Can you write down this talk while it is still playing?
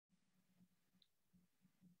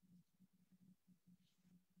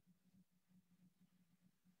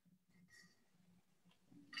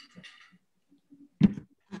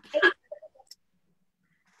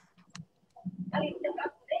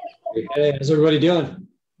Hey, how's everybody doing?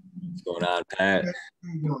 What's going on, Pat? How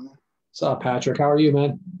you doing, man? What's up, Patrick? How are you,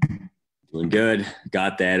 man? Doing good.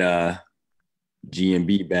 Got that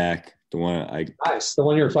GMB back. The one Nice. The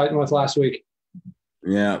one you were fighting with last week.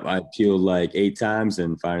 I appealed like 8 times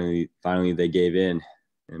and finally they gave in.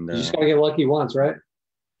 And You just gotta get lucky once, right?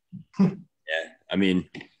 yeah, I mean,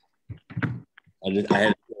 I had to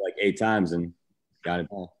appeal like 8 times and got it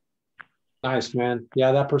back. Nice, man.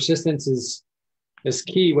 Yeah, that persistence is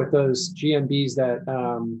key with those GMBs that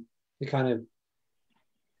they kind of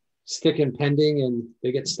stick in pending and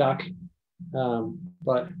they get stuck.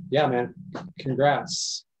 But yeah, man,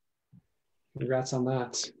 congrats on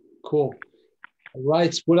that. Cool. All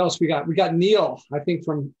right, what else we got? We got Neil, I think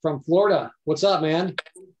from Florida. What's up, man?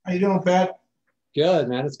 How you doing, Pat? Good,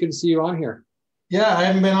 man. It's good to see you on here. Yeah, I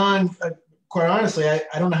haven't been on. Quite honestly, I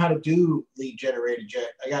don't know how to do lead generated yet.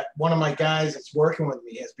 I got one of my guys that's working with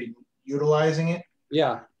me has been utilizing it.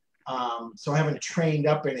 Yeah. So I haven't trained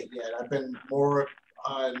up in it yet. I've been more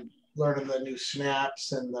on learning the new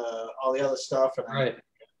snaps and all the other stuff. And Right.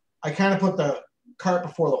 I kind of put the cart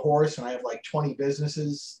before the horse, and I have like 20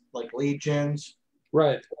 businesses, like lead gens,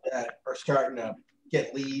 Right. that are starting to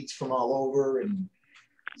get leads from all over. And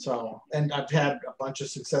I've had a bunch of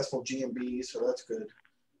successful GMBs, so that's good.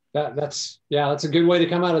 That's a good way to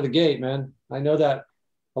come out of the gate, man. I know that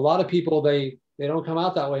a lot of people they don't come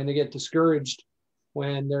out that way and they get discouraged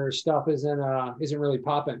when their stuff isn't really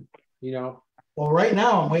popping, you know. Well, right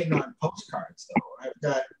now I'm waiting on postcards though. I've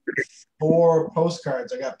got 4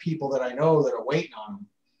 postcards. I got people that I know that are waiting on them.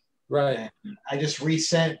 Right. And I just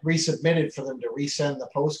resubmitted for them to resend the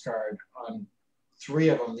postcard on 3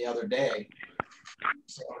 of them the other day.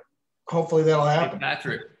 So hopefully that'll happen. Hey,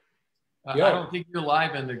 Patrick, I don't think you're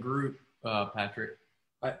live in the group, Patrick.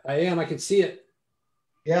 I am. I can see it.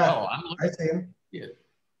 Yeah, Oh, I see him. Yeah,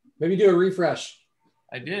 Maybe do a refresh.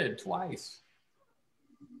 I did twice.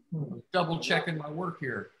 Double checking my work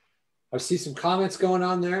here. I see some comments going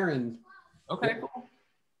on there, and Okay, cool.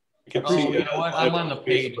 Oh, you know what? I'm on the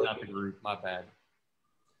page, not the group. My bad.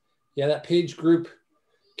 yeah, that page group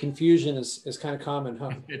confusion is kind of common,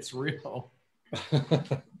 huh? It's real.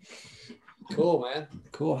 Cool, man.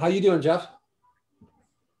 Cool. How you doing, Jeff?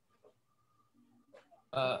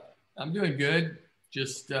 I'm doing good.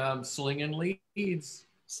 Just slinging leads.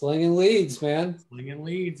 Slinging leads, man. Slinging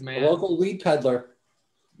leads, man. A local lead peddler.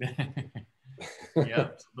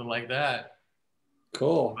 Yep, something like that.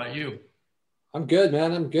 Cool. How about you? I'm good,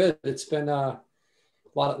 man. I'm good. It's been a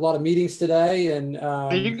lot of meetings today, and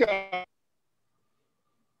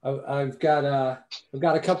I've got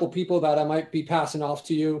a couple people that I might be passing off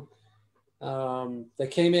to you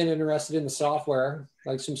that came in interested in the software,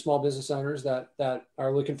 like some small business owners that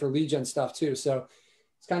are looking for lead gen stuff too. So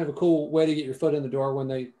it's kind of a cool way to get your foot in the door when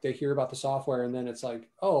they hear about the software, and then it's like,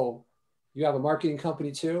 oh, you have a marketing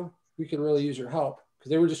company too? We could really use your help, because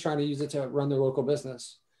they were just trying to use it to run their local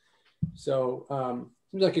business. So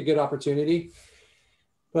seems like a good opportunity.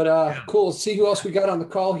 But cool. Let's see who else we got on the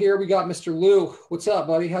call here. We got Mr. Lou. What's up,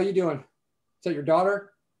 buddy? How you doing? Is that your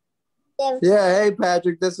daughter? Yeah. Hey,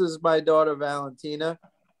 Patrick. This is my daughter, Valentina.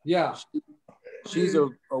 Yeah. She's a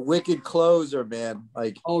wicked closer, man.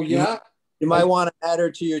 Like, oh yeah. You might want to add her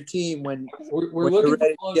to your team when we're looking you're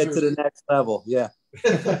ready for to get to the next level. Yeah.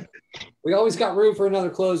 We always got room for another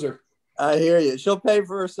closer. I hear you. She'll pay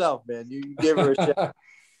for herself, man. You give her a shot.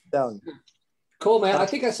 Telling you. Cool, man. I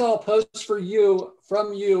think I saw a post from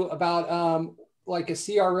you about like a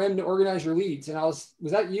CRM to organize your leads, and was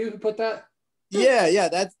that you who put that? Yeah.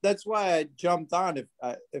 That's why I jumped on.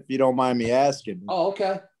 If you don't mind me asking. Oh,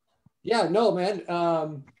 okay. Yeah, no, man.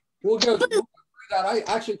 We'll go through that. I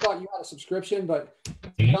actually thought you had a subscription, but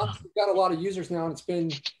we've got a lot of users now, and it's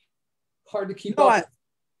been hard to keep up.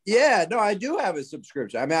 I do have a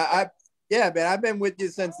subscription. I mean, man, I've been with you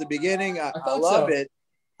since the beginning. I love it.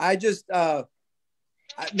 I just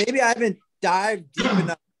maybe I haven't dived deep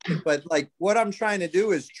enough, but like what I'm trying to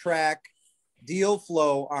do is track deal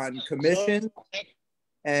flow on commission,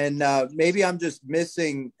 and maybe I'm just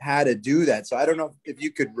missing how to do that. So I don't know if you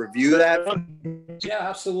could review that. Yeah,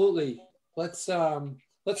 absolutely. Let's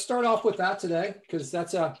start off with that today, because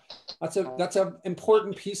that's a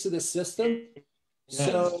important piece of the system.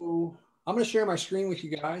 So I'm going to share my screen with you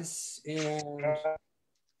guys, and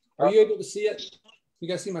are you able to see it? You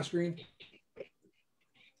guys see my screen?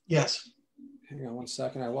 Yes. Hang on one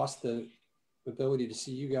second. I lost the ability to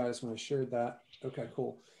see you guys when I shared that. Okay,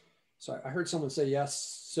 cool. So I heard someone say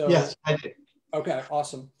yes. So yes, I did. Okay,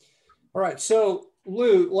 awesome. All right. So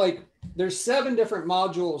Lou, like there's 7 different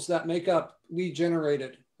modules that make up lead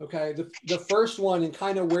generated. Okay. The first one and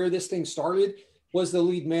kind of where this thing started was the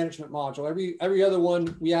lead management module. Every other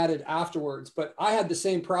one we added afterwards, but I had the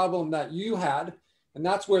same problem that you had. And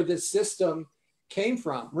that's where this system came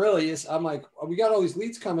from, really, is I'm like, we got all these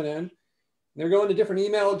leads coming in. They're going to different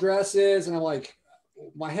email addresses. And I'm like,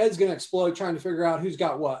 my head's going to explode trying to figure out who's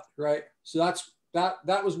got what, right? So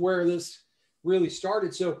that was where this really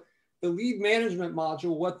started. So the lead management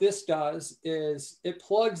module, what this does is it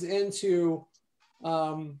plugs into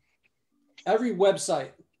every website.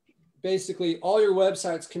 Basically, all your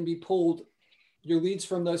websites can be pulled, your leads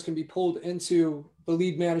from those can be pulled into the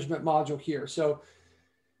lead management module here. So,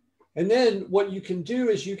 and then what you can do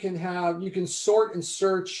is you can sort and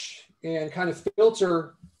search and kind of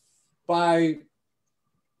filter by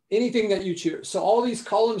anything that you choose. So all these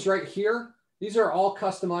columns right here, these are all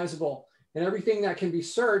customizable, and everything that can be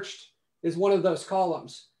searched is one of those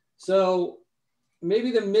columns. So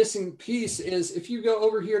maybe the missing piece is if you go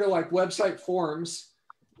over here to like website forms,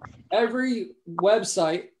 every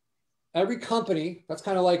website, every company, that's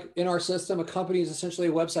kind of like in our system, a company is essentially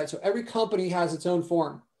a website. So every company has its own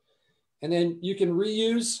form. And then you can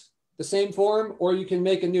reuse the same form or you can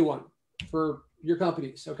make a new one for your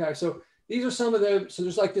companies. Okay. So these are some of the, so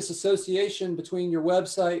there's like this association between your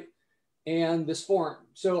website and this form.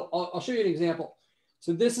 So I'll show you an example.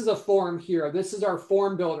 So this is a form here. This is our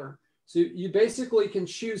form builder. So you basically can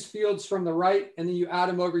choose fields from the right and then you add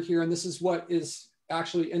them over here. And this is what is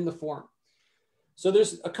actually in the form. So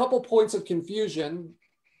there's a couple points of confusion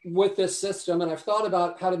with this system. And I've thought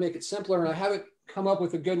about how to make it simpler and I haven't come up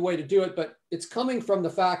with a good way to do it, but it's coming from the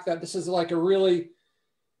fact that this is like a really,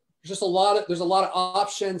 there's a lot of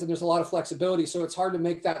options and there's a lot of flexibility. So it's hard to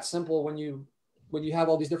make that simple when you have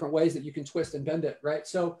all these different ways that you can twist and bend it, right?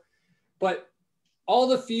 So, but all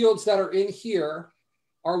the fields that are in here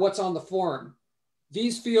are what's on the form.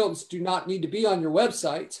 These fields do not need to be on your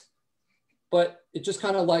website, but it just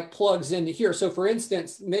kind of like plugs into here. So for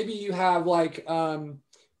instance, maybe you have like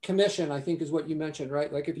commission, I think is what you mentioned,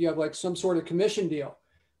 right? Like if you have like some sort of commission deal,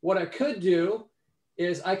 what I could do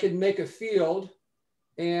is I could make a field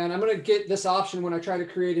and I'm going to get this option when I try to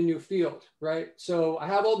create a new field, right? So I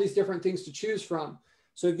have all these different things to choose from.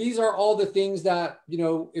 So these are all the things that, you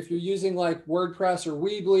know, if you're using like WordPress or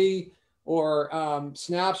Weebly or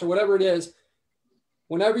Snaps or whatever it is,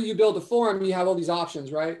 whenever you build a form, you have all these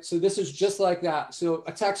options, right? So this is just like that. So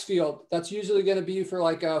a text field, that's usually going to be for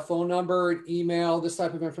like a phone number, an email, this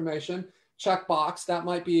type of information. Checkbox, that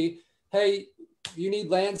might be, hey, you need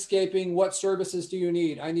landscaping. What services do you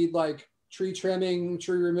need? I need like tree trimming,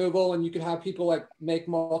 tree removal, and you can have people like make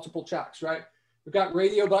multiple checks, right? We've got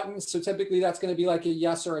radio buttons. So typically that's going to be like a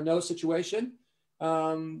yes or a no situation.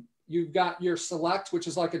 You've got your select, which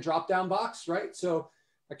is like a drop-down box, right? So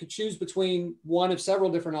I could choose between one of several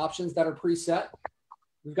different options that are preset.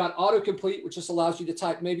 We've got autocomplete, which just allows you to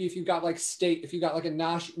type, maybe if you've got like state, if you've got like a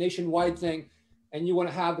nationwide thing and you want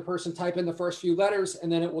to have the person type in the first few letters and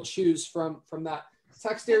then it will choose from that.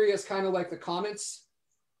 Text area is kind of like the comments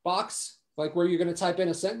box, like where you're going to type in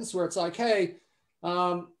a sentence where it's like, hey,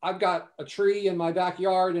 I've got a tree in my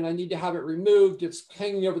backyard and I need to have it removed. It's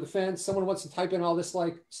hanging over the fence. Someone wants to type in all this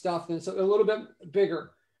like stuff and it's a little bit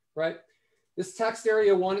bigger, right? This text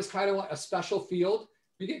area one is kind of like a special field.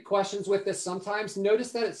 You get questions with this sometimes.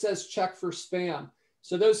 Notice that it says check for spam.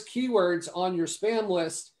 So those keywords on your spam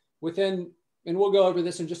list within, and we'll go over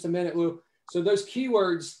this in just a minute, Lou. So those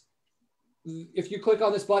keywords, if you click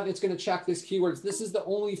on this button, it's going to check this keywords. This is the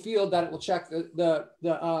only field that it will check the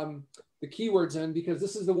keywords in because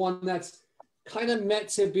this is the one that's kind of meant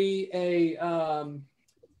to be an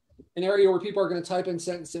area where people are going to type in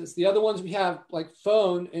sentences. The other ones we have like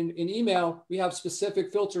phone and going we have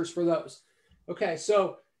specific filters for those. Okay,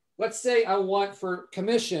 so let's say I want for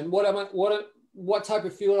commission, what type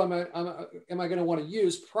of field am I going to want to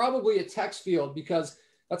use? Probably a text field because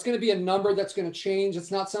that's going to be a number that's going to change.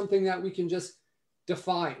 It's not something that we can just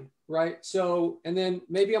define, right? So, and then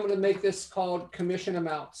maybe I'm going to make this called commission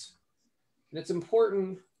amounts. And it's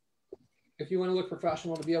important if you want to look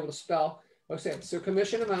professional to be able to spell. Okay, so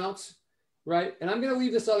commission amounts, right? And I'm going to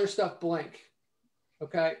leave this other stuff blank.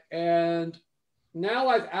 Okay, and now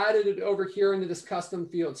I've added it over here into this custom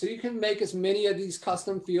field. So you can make as many of these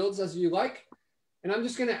custom fields as you like. And I'm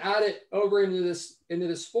just going to add it over into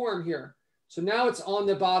this form here. So now it's on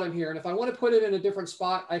the bottom here. And if I want to put it in a different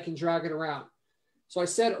spot, I can drag it around. So I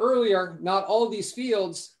said earlier, not all of these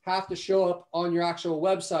fields have to show up on your actual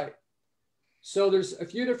website. So there's a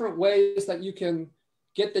few different ways that you can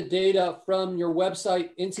get the data from your website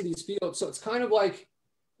into these fields. So it's kind of like,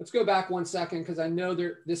 let's go back one second because I know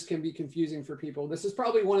this can be confusing for people. This is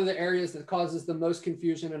probably one of the areas that causes the most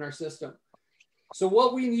confusion in our system. So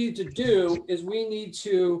what we need to do is we need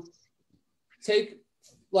to take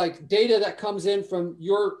like data that comes in from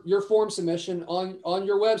your form submission on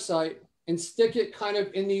your website and stick it kind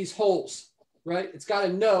of in these holes, right? It's got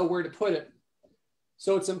to know where to put it.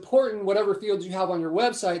 So it's important, whatever fields you have on your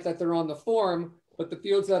website, that they're on the form, but the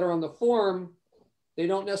fields that are on the form, they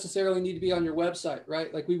don't necessarily need to be on your website,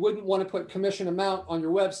 right? Like we wouldn't want to put commission amount on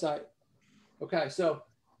your website. Okay, so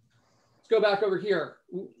let's go back over here.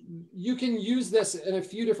 You can use this in a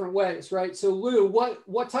few different ways, right? So Lou,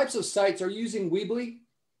 what types of sites are you using? Weebly?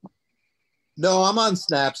 No, I'm on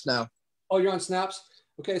Snaps now. Oh, you're on Snaps?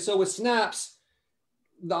 Okay, so with Snaps,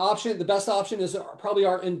 the best option is probably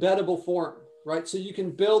our embeddable form, right? So you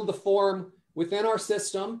can build the form within our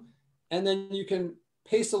system, and then you can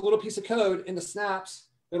paste a little piece of code into Snaps.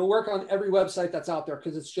 It'll work on every website that's out there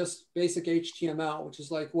because it's just basic HTML, which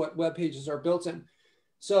is like what web pages are built in.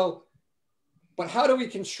 So, but how do we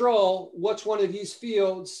control which one of these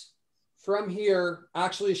fields from here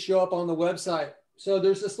actually show up on the website? So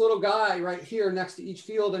there's this little guy right here next to each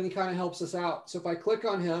field, and he kind of helps us out. So if I click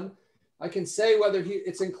on him, I can say whether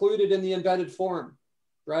it's included in the embedded form,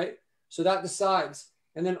 right? So that decides.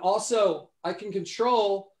 And then also I can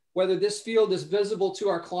control whether this field is visible to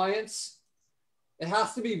our clients. It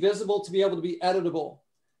has to be visible to be able to be editable.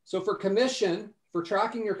 So for commission, for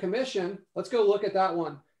tracking your commission, let's go look at that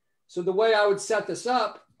one. So the way I would set this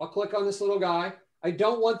up, I'll click on this little guy. I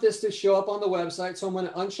don't want this to show up on the website, so I'm going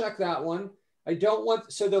to uncheck that one. I don't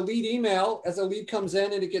want, so the lead email, as a lead comes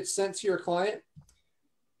in and it gets sent to your client,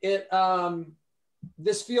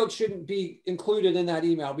 this field shouldn't be included in that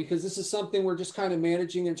email because this is something we're just kind of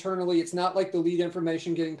managing internally. It's not like the lead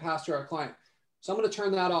information getting passed to our client. So I'm going to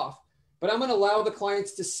turn that off, but I'm going to allow the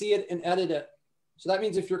clients to see it and edit it. So that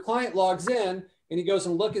means if your client logs in and he goes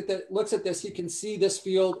and looks at this, he can see this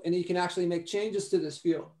field and he can actually make changes to this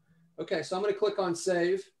field. Okay, so I'm going to click on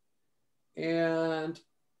save and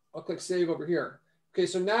I'll click save over here. Okay,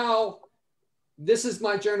 so now this is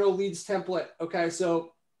my general leads template. Okay,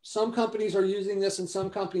 so some companies are using this and some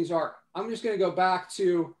companies aren't. I'm just going to go back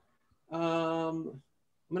to, I'm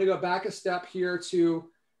going to go back a step here to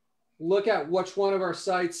look at which one of our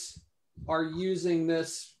sites are using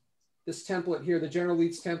this template here, the general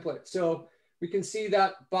leads template. So we can see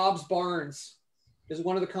that Bob's Barnes is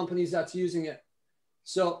one of the companies that's using it.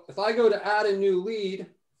 So if I go to add a new lead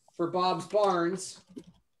for Bob's Barnes,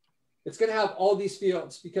 it's going to have all these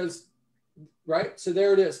fields because, right? So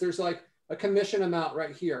there it is. There's like a commission amount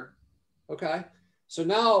right here. Okay. So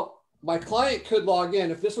now my client could log in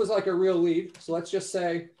if this was like a real lead. So let's just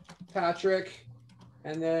say Patrick,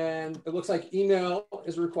 and then it looks like email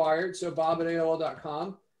is required. So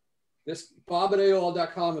bob@aol.com. This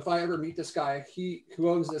bob@aol.com, if I ever meet this guy, who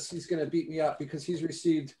owns this, he's going to beat me up because he's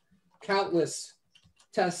received countless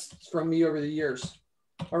tests from me over the years.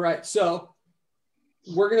 All right. So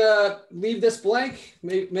we're going to leave this blank.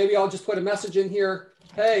 Maybe I'll just put a message in here.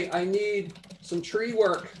 Hey, I need some tree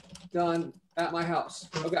work done at my house.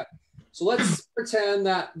 Okay. So let's pretend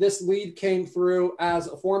that this lead came through as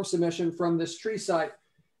a form submission from this tree site.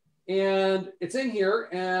 And it's in here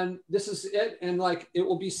and this is it. And like, it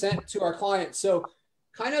will be sent to our client. So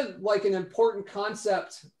kind of like an important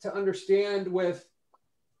concept to understand with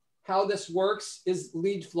how this works is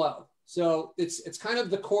lead flow. So it's kind of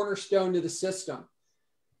the cornerstone to the system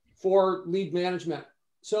for lead management.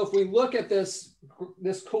 So if we look at this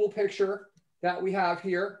cool picture that we have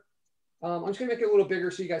here, I'm just gonna make it a little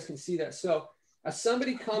bigger so you guys can see this. So as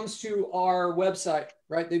somebody comes to our website,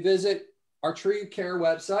 right, they visit our tree care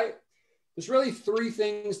website, there's really three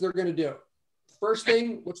things they're gonna do. First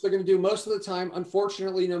thing, which they're gonna do most of the time,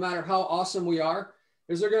 unfortunately, no matter how awesome we are,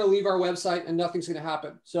 is they're gonna leave our website and nothing's gonna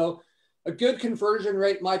happen. So a good conversion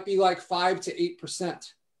rate might be like 5 to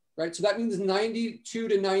 8%, right? So that means 92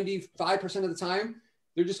 to 95% of the time,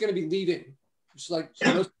 they're just going to be leaving. Just like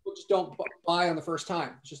most people just don't buy on the first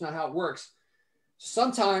time. It's just not how it works.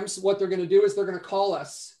 Sometimes what they're going to do is they're going to call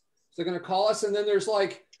us. So they're going to call us, and then there's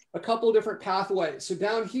like a couple of different pathways. So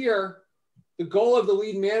down here, the goal of the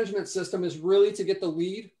lead management system is really to get the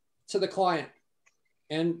lead to the client.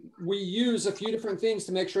 And we use a few different things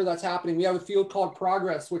to make sure that's happening. We have a field called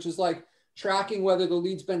progress, which is like tracking whether the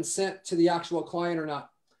lead's been sent to the actual client or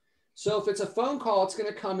not. So if it's a phone call, it's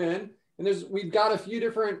going to come in, and we've got a few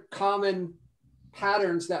different common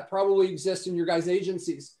patterns that probably exist in your guys'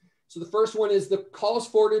 agencies. So the first one is the call is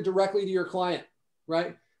forwarded directly to your client,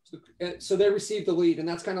 right? So they receive the lead, and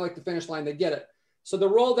that's kind of like the finish line. They get it. So the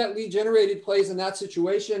role that lead generated plays in that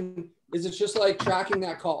situation is it's just like tracking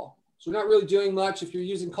that call. So we're not really doing much. If you're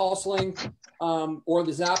using CallSling or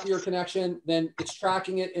the Zapier connection, then it's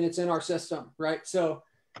tracking it and it's in our system, right? So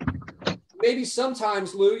maybe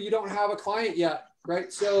sometimes, Lou, you don't have a client yet,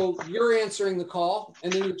 right? So you're answering the call,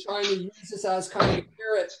 and then you're trying to use this as kind of a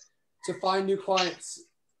carrot to find new clients,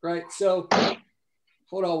 right? So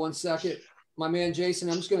hold on one second. My man, Jason,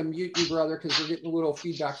 I'm just going to mute you, brother, because we're getting a little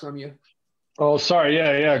feedback from you. Oh, sorry.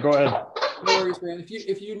 Yeah. Go ahead. No worries, man.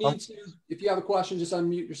 If you need to, if you have a question, just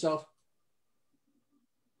unmute yourself.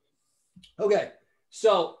 Okay.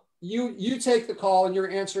 So you take the call and you're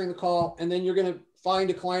answering the call, and then you're going to find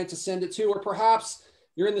a client to send it to, or perhaps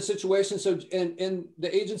you're in the situation. So in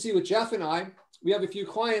the agency with Jeff and I, we have a few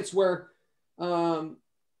clients where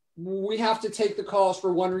we have to take the calls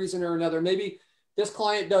for one reason or another. Maybe this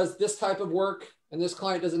client does this type of work and this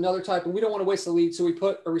client does another type, and we don't want to waste the lead. So we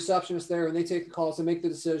put a receptionist there and they take the calls and make the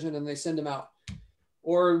decision and they send them out.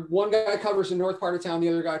 Or one guy covers the north part of town, the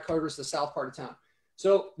other guy covers the south part of town.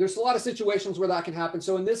 So there's a lot of situations where that can happen.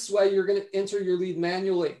 So in this way, you're going to enter your lead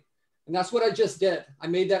manually. And that's what I just did. I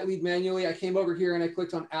made that lead manually. I came over here and I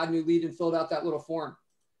clicked on add new lead and filled out that little form.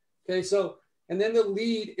 Okay. So, and then the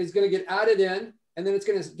lead is going to get added in, and then it's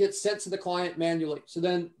going to get sent to the client manually. So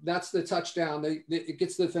then that's the touchdown. It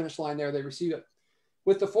gets to the finish line there. They receive it.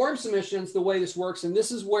 With the form submissions, the way this works, and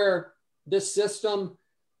this is where this system,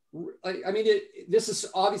 I mean, this is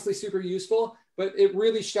obviously super useful, but it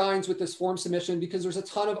really shines with this form submission because there's a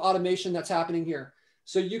ton of automation that's happening here.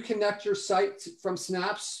 So you connect your site from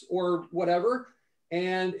Snaps or whatever,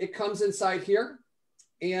 and it comes inside here,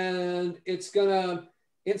 and it's going to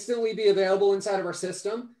instantly be available inside of our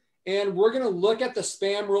system. And we're going to look at the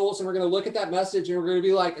spam rules, and we're going to look at that message, and we're going to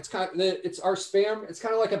be like, it's our spam. It's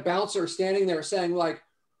kind of like a bouncer standing there saying like,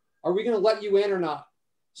 are we going to let you in or not?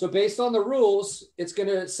 So based on the rules, it's going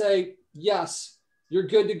to say, yes, you're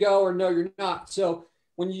good to go, or no, you're not. So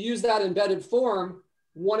when you use that embedded form,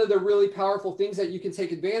 one of the really powerful things that you can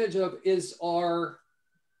take advantage of is our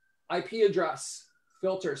IP address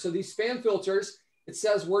filter. So these spam filters, it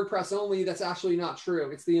says WordPress only. That's actually not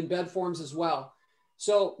true. It's the embed forms as well.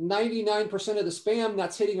 So 99% of the spam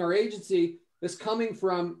that's hitting our agency is coming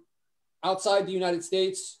from outside the United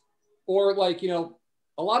States, or like, you know,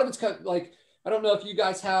 a lot of it's like, I don't know if you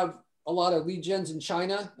guys have a lot of lead gens in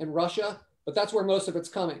China and Russia, but that's where most of it's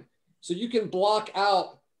coming. So you can block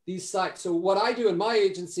out these sites. So what I do in my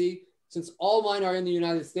agency, since all mine are in the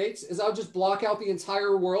United States, is I'll just block out the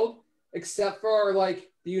entire world except for like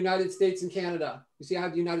the United States and Canada. You see, I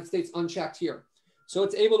have the United States unchecked here. So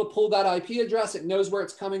it's able to pull that IP address. It knows where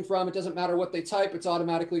it's coming from. It doesn't matter what they type. It's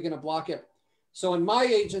automatically going to block it. So in my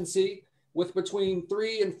agency, with between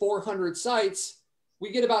 300 and 400 sites,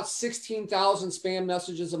 we get about 16,000 spam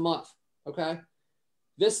messages a month. Okay.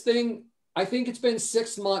 This thing, I think it's been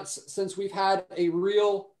 6 months since we've had a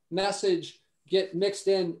real message get mixed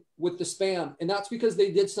in with the spam. And that's because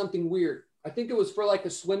they did something weird. I think it was for like a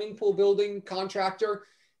swimming pool building contractor.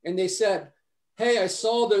 And they said, hey, I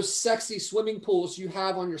saw those sexy swimming pools you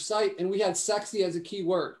have on your site. And we had sexy as a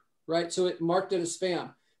keyword, right? So it marked it as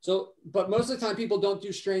spam. So, but most of the time people don't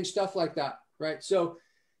do strange stuff like that, right? So,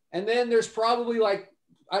 and then there's probably like,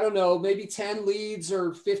 I don't know, maybe 10 leads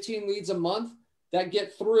or 15 leads a month that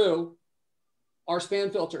get through our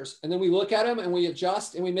spam filters. And then we look at them and we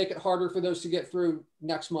adjust and we make it harder for those to get through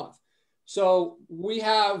next month. So we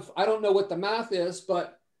have, I don't know what the math is,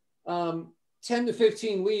 but 10 to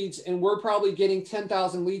 15 leads, and we're probably getting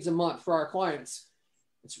 10,000 leads a month for our clients.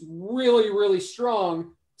 It's really, really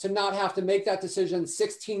strong to not have to make that decision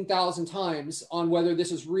 16,000 times on whether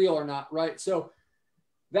this is real or not, right? So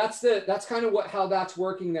that's kind of how that's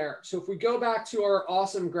working there. So if we go back to our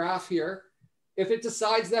awesome graph here, if it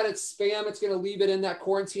decides that it's spam, it's going to leave it in that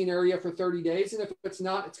quarantine area for 30 days. And if it's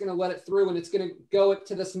not, it's going to let it through, and it's going to go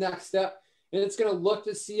to this next step, and it's going to look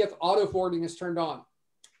to see if auto forwarding is turned on.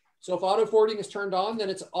 So if auto forwarding is turned on, then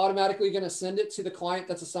it's automatically going to send it to the client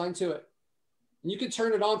that's assigned to it. And you can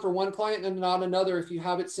turn it on for one client and not another if you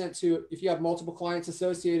have it sent to, if you have multiple clients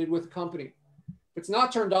associated with a company. If it's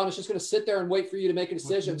not turned on, it's just going to sit there and wait for you to make a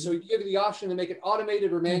decision. So you give you the option to make it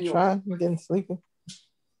automated or manual. I'm getting sleepy.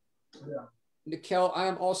 Yeah. Nikel, I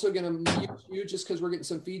am also going to mute you just because we're getting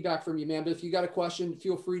some feedback from you, man. But if you got a question,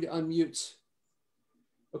 feel free to unmute.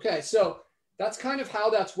 Okay, so that's kind of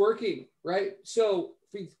how that's working, right? So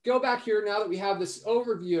if we go back here now that we have this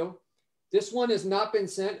overview, this one has not been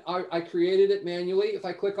sent. I created it manually. If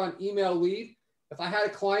I click on email lead, if I had a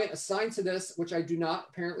client assigned to this, which I do not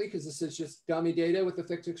apparently, because this is just dummy data with the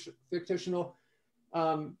fictional,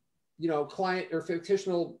 client or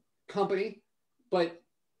fictional company, but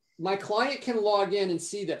my client can log in and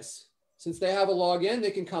see this. Since they have a login,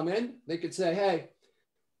 they can come in. They could say, hey,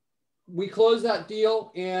 we closed that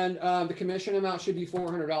deal, and the commission amount should be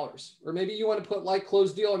 $400. Or maybe you want to put like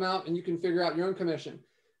closed deal amount, and you can figure out your own commission,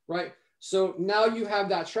 right? So now you have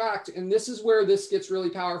that tracked, and this is where this gets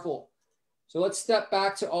really powerful. So let's step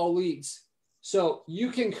back to all leads. So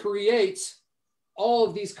you can create all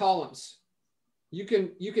of these columns. You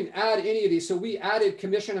can add any of these. So we added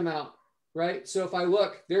commission amount, right? So if I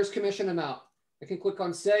look, there's commission amount. I can click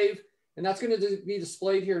on save, and that's going to be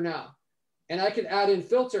displayed here now. And I can add in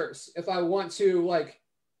filters if I want to, like,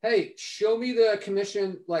 hey, show me the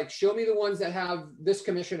commission, like show me the ones that have this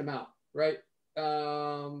commission amount, right? I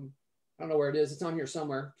don't know where it is. It's on here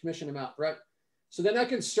somewhere, commission amount, right? So then I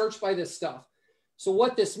can search by this stuff. So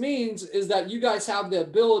what this means is that you guys have the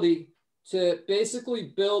ability to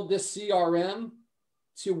basically build this CRM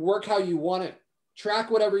to work how you want it,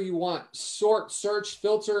 track whatever you want, sort, search,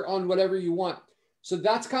 filter on whatever you want. So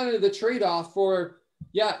that's kind of the trade-off for,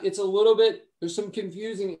 yeah, it's a little bit, there's some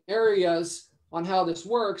confusing areas on how this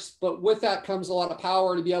works, but with that comes a lot of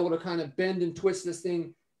power to be able to kind of bend and twist this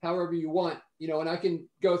thing however you want, you know, and I can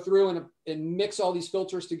go through and mix all these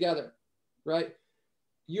filters together, right?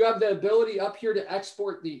 You have the ability up here to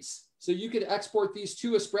export these. So you could export these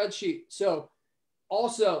to a spreadsheet. So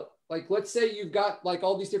also, like, let's say you've got like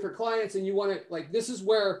all these different clients and you want to, like, this is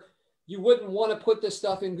where you wouldn't want to put this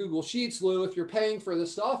stuff in Google Sheets, Lou, if you're paying for the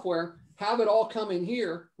software, have it all come in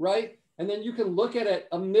here, right? And then you can look at it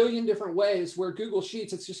a million different ways, where Google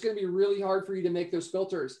Sheets, it's just going to be really hard for you to make those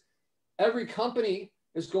filters. Every company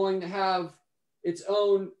is going to have its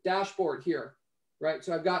own dashboard here, right?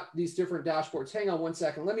 So I've got these different dashboards. Hang on one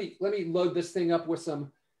second. Let me load this thing up with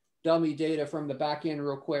some dummy data from the back end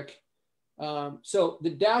real quick. So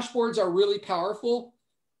the dashboards are really powerful.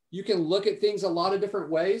 You can look at things a lot of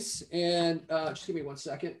different ways. And just give me one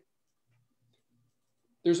second.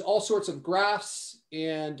 There's all sorts of graphs.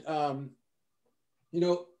 And, you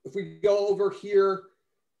know, if we go over here,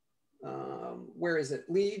 where is it?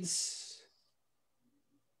 Leads.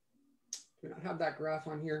 Do we not have that graph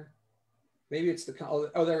on here? Maybe it's the,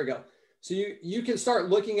 oh, there we go. So you can start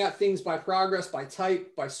looking at things by progress, by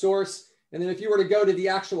type, by source. And then if you were to go to the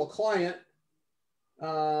actual client,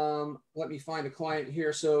 let me find a client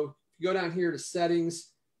here. So if you go down here to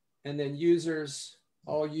settings and then users,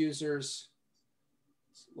 all users,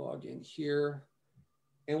 let's log in here.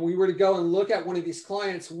 And we were to go and look at one of these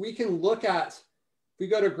clients, we can look at, if we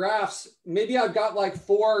go to graphs, maybe I've got like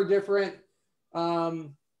 4 different,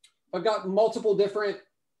 I've got multiple different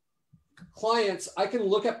clients. I can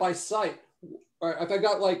look at by site, or if I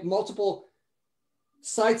got like multiple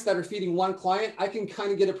sites that are feeding one client, I can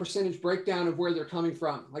kind of get a percentage breakdown of where they're coming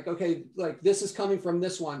from. Like, okay, like this is coming from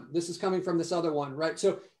this one, this is coming from this other one, right?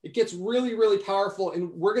 So it gets really, really powerful, and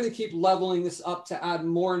we're going to keep leveling this up to add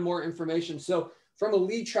more and more information. So from a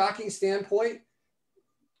lead tracking standpoint,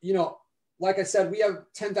 you know, like I said, we have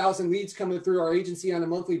 10,000 leads coming through our agency on a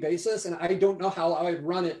monthly basis, and I don't know how I would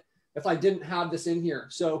run it if I didn't have this in here.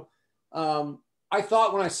 So I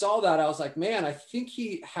thought when I saw that, I was like, man, I think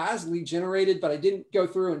he has lead generated, but I didn't go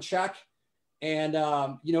through and check. And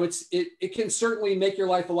you know, it can certainly make your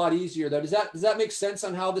life a lot easier though. Does that make sense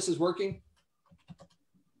on how this is working?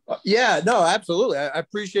 Yeah, no, absolutely. I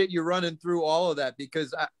appreciate you running through all of that,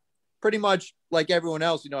 because I pretty much like everyone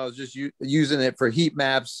else, you know, I was just using it for heat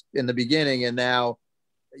maps in the beginning. And now,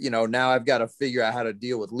 you know, now I've got to figure out how to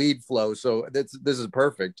deal with lead flow. So this is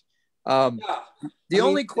perfect. The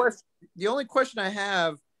only question I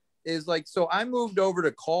have is, like, so I moved over to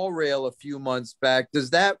CallRail a few months back. Does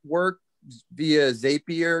that work via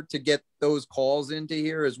Zapier to get those calls into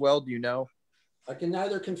here as well? Do you know? I can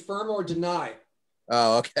neither confirm or deny.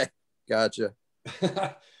 Oh, okay. Gotcha.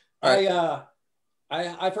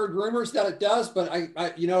 I've heard rumors that it does, but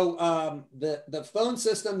I you know, the phone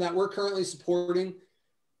system that we're currently supporting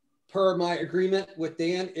per my agreement with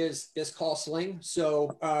Dan is Call Sling.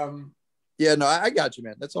 So yeah, no, I got you,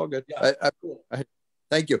 man. That's all good. Yeah, cool.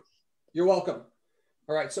 Thank you. You're welcome.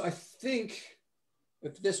 All right. So I think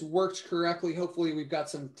if this works correctly, hopefully we've got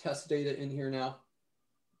some test data in here now.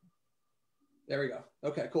 There we go.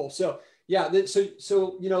 Okay, cool. So yeah,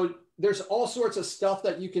 so you know, there's all sorts of stuff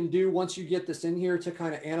that you can do once you get this in here to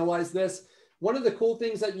kind of analyze this. One of the cool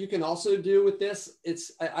things that you can also do with this,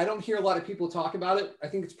 I don't hear a lot of people talk about it. I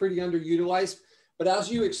think it's pretty underutilized, but as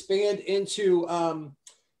you expand into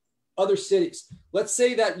other cities, let's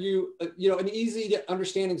say that you know, an easy to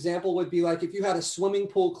understand example would be like if you had a swimming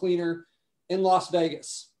pool cleaner in Las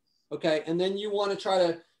Vegas, okay, and then you want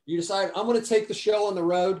to you decide, I'm going to take the show on the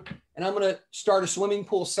road and I'm going to start a swimming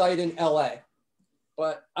pool site in LA.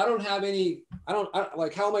 But I don't have any, I don't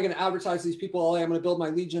like, how am I going to advertise these people in LA? I'm going to build my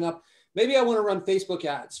lead gen up. Maybe I want to run Facebook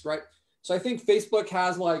ads, right? So I think Facebook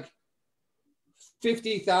has like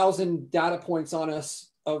 50,000 data points on us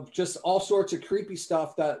of just all sorts of creepy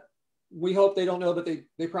stuff that we hope they don't know, but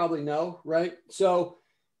they probably know, right? So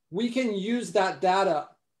we can use that data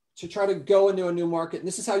to try to go into a new market. And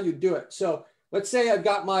this is how you do it. So let's say I've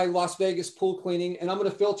got my Las Vegas pool cleaning, and I'm going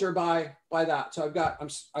to filter by that. So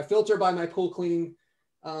I filter by my pool cleaning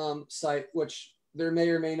site, which there may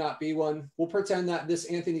or may not be one. We'll pretend that this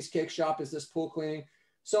Anthony's Cake Shop is this pool cleaning.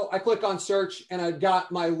 So I click on search and I've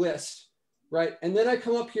got my list, right? And then I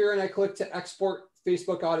come up here and I click to export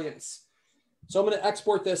Facebook audience. So I'm going to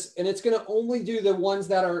export this, and it's going to only do the ones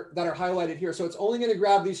that are highlighted here. So it's only going to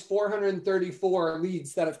grab these 434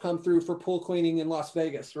 leads that have come through for pool cleaning in Las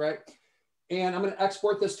Vegas, right? And I'm going to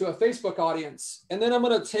export this to a Facebook audience. And then I'm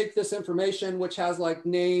going to take this information, which has like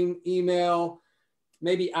name, email,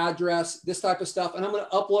 maybe address, this type of stuff. And I'm going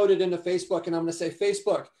to upload it into Facebook. And I'm going to say,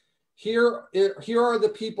 Facebook, here are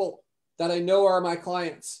the people that I know are my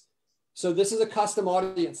clients. So this is a custom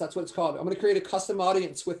audience. That's what it's called. I'm going to create a custom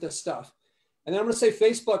audience with this stuff. And then I'm going to say,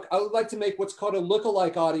 Facebook, I would like to make what's called a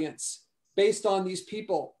lookalike audience based on these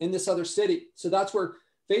people in this other city. So that's where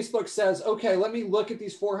Facebook says, okay, let me look at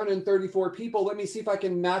these 434 people. Let me see if I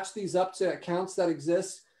can match these up to accounts that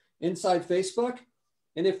exist inside Facebook.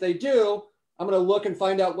 And if they do, I'm going to look and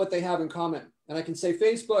find out what they have in common. And I can say,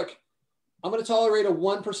 Facebook, I'm going to tolerate a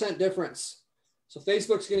 1% difference. So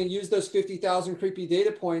Facebook's going to use those 50,000 creepy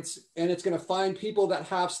data points, and it's going to find people that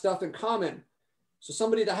have stuff in common. So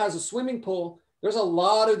somebody that has a swimming pool, there's a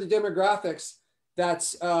lot of the demographics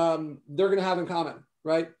that's they're going to have in common,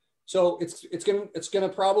 right? So it's going to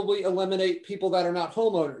probably eliminate people that are not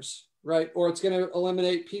homeowners, right? Or it's going to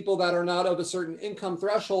eliminate people that are not of a certain income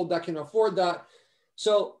threshold that can afford that.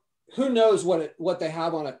 So who knows what they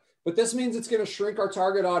have on it? But this means it's going to shrink our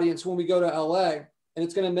target audience when we go to LA, and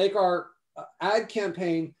it's going to make our ad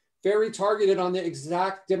campaign very targeted on the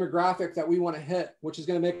exact demographic that we want to hit, which is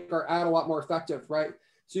going to make our ad a lot more effective, right?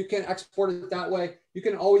 So you can export it that way. You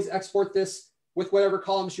can always export this with whatever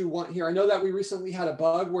columns you want here. I know that we recently had a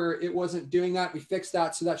bug where it wasn't doing that. We fixed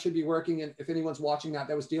that, so that should be working. And if anyone's watching that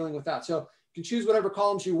was dealing with that. So you can choose whatever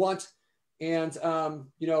columns you want. And,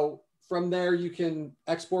 from there, you can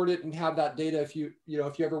export it and have that data if you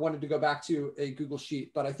ever wanted to go back to a Google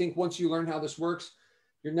Sheet. But I think once you learn how this works,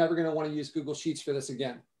 you're never going to want to use Google Sheets for this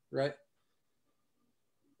again. Right?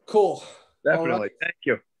 Cool. Definitely. Right. Thank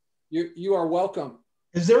you. You are welcome.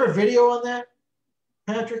 Is there a video on that,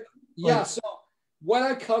 Patrick? Yeah. So what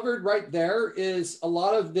I covered right there is a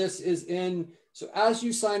lot of this is in. So as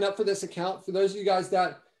you sign up for this account, for those of you guys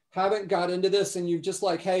that haven't got into this and you're just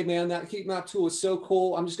like, hey man, that heat map tool is so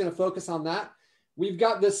cool, I'm just going to focus on that. We've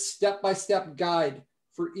got this step-by-step guide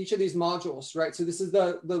for each of these modules, right? So this is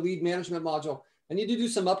the lead management module. I need to do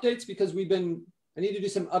some updates because I need to do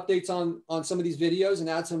some updates on some of these videos and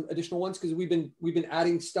add some additional ones because we've been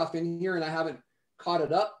adding stuff in here and I haven't caught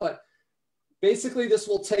it up. But basically this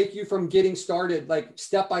will take you from getting started like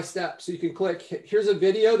step by step. So you can click, here's a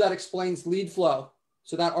video that explains lead flow.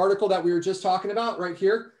 So that article that we were just talking about right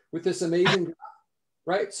here with this amazing graph,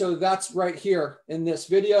 right? So that's right here in this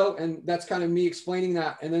video. And that's kind of me explaining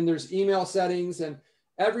that. And then there's email settings and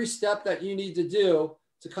every step that you need to do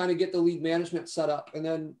to kind of get the lead management set up. And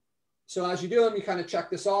then, so as you do them, you kind of check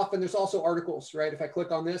this off. And there's also articles, right? If I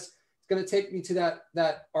click on this, it's going to take me to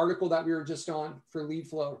that article that we were just on for lead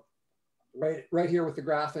flow, right here with the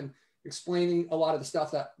graph and explaining a lot of the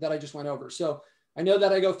stuff that I just went over. So I know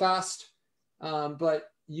that I go fast, but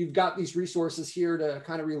you've got these resources here to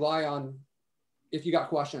kind of rely on if you got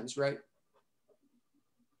questions, right?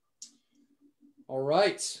 All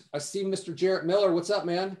right. I see Mr. Jarrett Miller. What's up,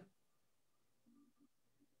 man?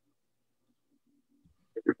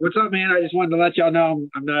 What's up, man? I just wanted to let y'all know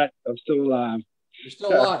I'm still alive. You're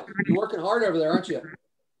still alive. You're working hard over there, aren't you?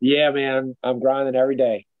 Yeah, man. I'm grinding every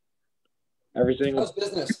day. Every single. How's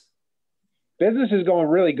business? Business is going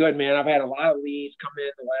really good, man. I've had a lot of leads come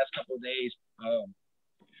in the last couple of days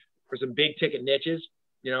for some big ticket niches.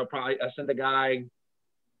 You know, probably I sent a guy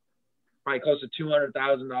probably close to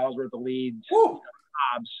 $200,000 worth of leads,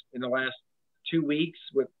 jobs in the last 2 weeks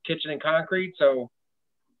with kitchen and concrete. So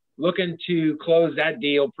looking to close that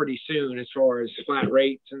deal pretty soon as far as flat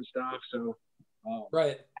rates and stuff. So,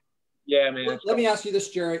 right. Yeah, man. Let me ask you this,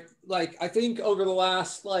 Jarrett. Like, I think over the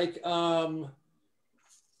last 4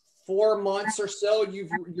 months or so,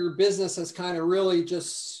 your business has kind of really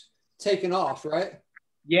just taken off, right?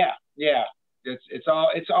 Yeah. It's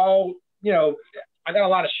all, you know, I got a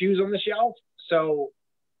lot of shoes on the shelf. So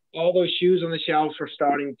all those shoes on the shelves are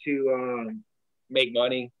starting to make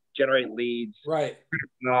money, generate leads. Right.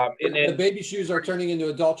 And then the baby shoes are turning into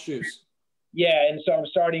adult shoes. Yeah. And so I'm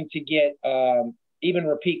starting to get even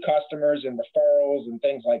repeat customers and referrals and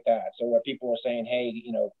things like that. So where people are saying, hey,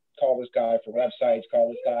 you know, call this guy for websites, call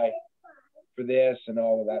this guy for this and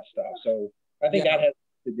all of that stuff. So I think that has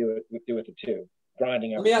to do with it too.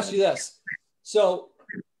 Grinding. Let me ask you this. So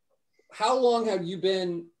how long have you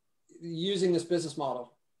been using this business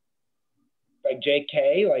model? Like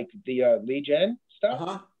JK, like the lead gen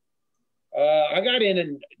stuff? I got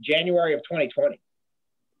in January of 2020.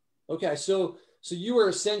 Okay. So you were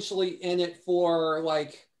essentially in it for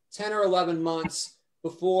like 10 or 11 months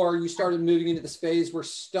before you started moving into this phase where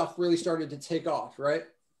stuff really started to take off, right?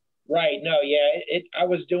 Right. No, yeah. I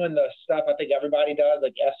was doing the stuff I think everybody does,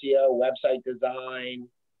 like SEO, website design,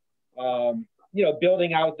 you know,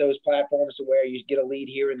 building out those platforms to where you get a lead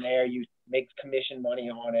here and there, you make commission money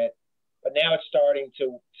on it. But now it's starting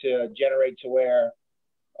to generate to where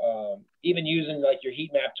even using like your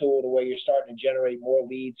heat map tool, the way you're starting to generate more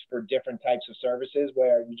leads for different types of services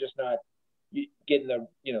where you're just not getting the,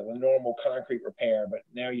 you know, the normal concrete repair, but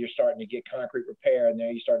now you're starting to get concrete repair, and now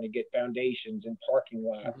you're starting to get foundations and parking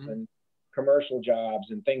lots and commercial jobs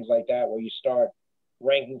and things like that, where you start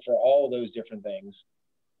ranking for all of those different things.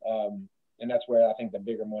 And that's where I think the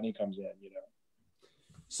bigger money comes in, you know.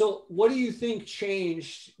 So what do you think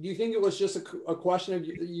changed? Do you think it was just a question of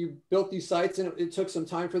you built these sites and it took some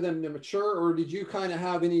time for them to mature, or did you kind of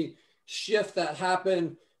have any shift that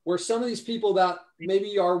happened where some of these people that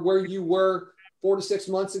maybe are where you were 4 to 6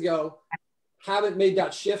 months ago haven't made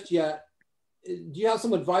that shift yet? Do you have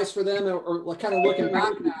some advice for them, or like kind of looking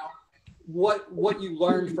back now, what you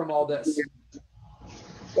learned from all this?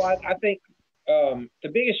 Well, I think the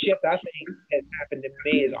biggest shift I think has happened to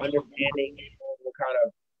me is understanding what kind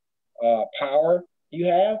of power you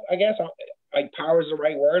have. I guess like power is the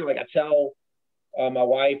right word. Like I tell my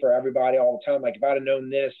wife or everybody all the time, like if I'd have known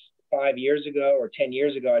this 5 years ago or 10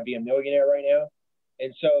 years ago, I'd be a millionaire right now.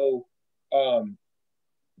 And so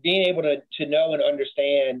being able to know and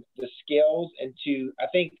understand the skills and to, I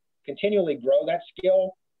think, continually grow that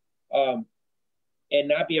skill and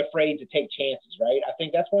not be afraid to take chances, right? I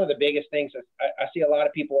think that's one of the biggest things. I see a lot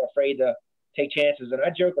of people are afraid to take chances. And I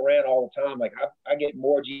joke around all the time, like I get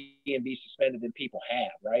more GMB suspended than people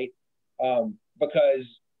have, right? Because,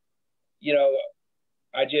 you know,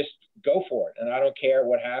 I just go for it and I don't care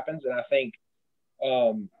what happens. And I think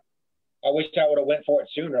I wish I would have went for it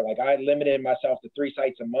sooner. Like I limited myself to 3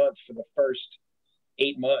 sites a month for the first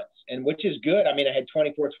 8 months, and which is good. I mean, I had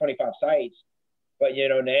 24, 25 sites, but you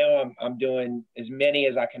know, now I'm doing as many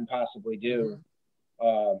as I can possibly do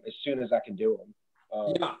as soon as I can do them.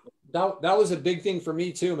 Yeah, that was a big thing for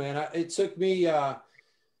me too, man. It took me, I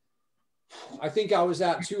think I was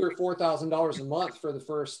at $2,000 or $4,000 a month for the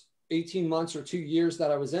first 18 months or 2 years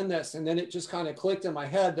that I was in this. And then it just kind of clicked in my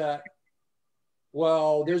head that,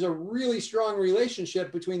 well, there's a really strong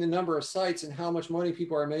relationship between the number of sites and how much money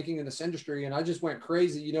people are making in this industry. And I just went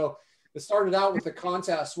crazy. You know, it started out with a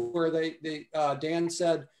contest where Dan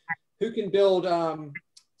said, who can build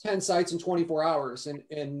 10 sites in 24 hours?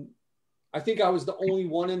 And I think I was the only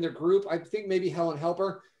one in their group. I think maybe Helen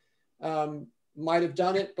Helper might have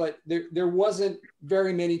done it, but there wasn't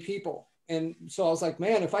very many people. And so I was like,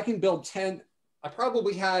 man, if I can build 10, I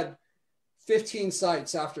probably had 15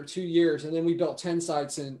 sites after 2 years. And then we built 10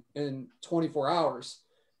 sites in 24 hours.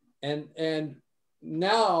 And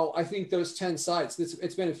now I think those 10 sites,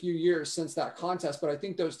 it's been a few years since that contest, but I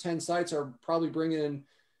think those 10 sites are probably bringing in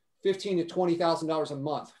 $15,000 to $20,000 a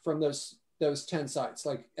month from those 10 sites.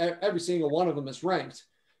 Like every single one of them is ranked.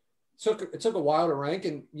 It took a while to rank.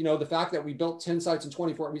 And, you know, the fact that we built 10 sites in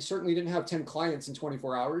 24, we certainly didn't have 10 clients in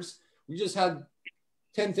 24 hours. We just had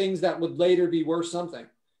 10 things that would later be worth something,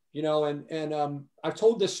 you know, and I've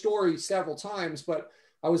told this story several times, but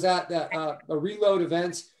I was at a Reload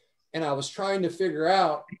event and I was trying to figure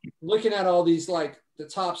out, looking at all these, like the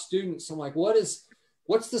top students, I'm like, what's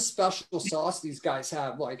the special sauce these guys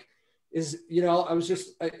have? Like, you know,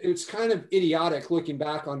 it's kind of idiotic looking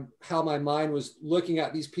back on how my mind was looking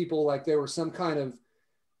at these people like they were some kind of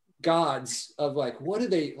gods of like, what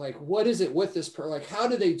is it with this like, how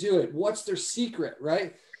do they do it? What's their secret?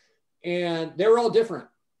 Right. And they were all different,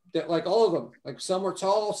 that like all of them, like some were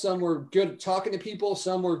tall, some were good at talking to people,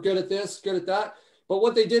 some were good at this, good at that. But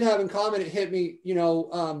what they did have in common, it hit me, you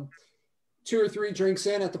know, 2 or 3 drinks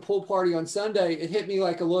in at the pool party on Sunday, it hit me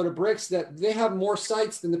like a load of bricks that they have more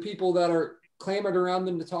sites than the people that are clamored around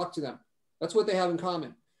them to talk to them. That's what they have in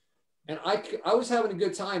common. And I was having a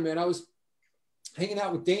good time, man. I was hanging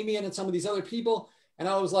out with Damien and some of these other people. And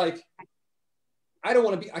I was like, I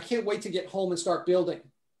can't wait to get home and start building.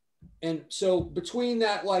 And so between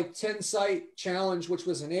that like 10 site challenge, which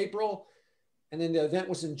was in April, and then the event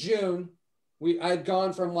was in June, I had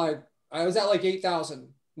gone from like, I was at like 8,000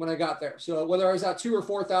 when I got there. So whether I was at 2,000 or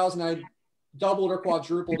 4,000, I'd doubled or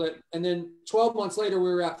quadrupled it. And then 12 months later, we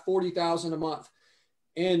were at 40,000 a month.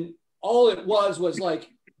 And all it was like,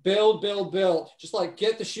 build, just like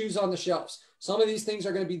get the shoes on the shelves. Some of these things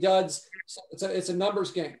are going to be duds. It's a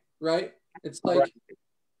numbers game, right? It's like, Right.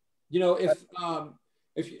 you know,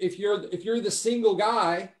 if you're the single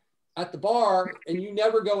guy at the bar and you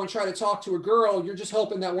never go and try to talk to a girl, you're just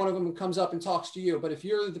hoping that one of them comes up and talks to you. But if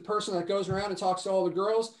you're the person that goes around and talks to all the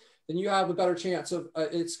girls, then you have a better chance of,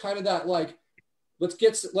 it's kind of that, like, let's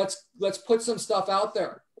put some stuff out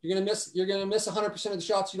there. You're going to miss 100% of the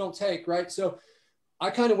shots you don't take. Right. So I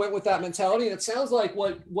kind of went with that mentality, and it sounds like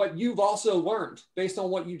what you've also learned based on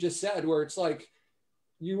what you just said, where it's like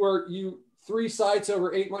you 3 sites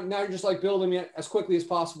over 8 months. Now you're just like building it as quickly as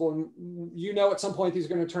possible. And you know, at some point these are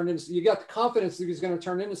going to turn into, you got the confidence that he's going to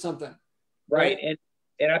turn into something. Right.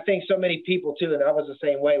 And I think so many people too, and I was the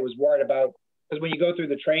same way, was worried about, because when you go through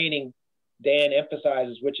the training, Dan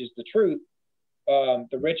emphasizes, which is the truth,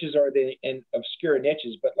 the riches are in obscure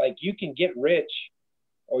niches, but like you can get rich,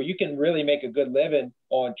 or you can really make a good living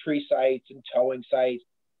on tree sites and towing sites.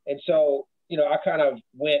 And so, you know, I kind of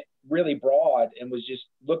went really broad and was just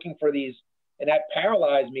looking for these, and that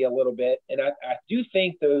paralyzed me a little bit. And I do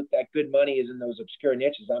think though that good money is in those obscure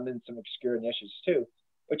niches. I'm in some obscure niches too.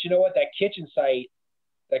 But you know what, that kitchen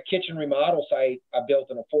remodel site I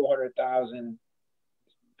built in a 400,000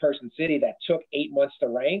 person city that took 8 months to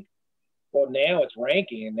rank. Well, now it's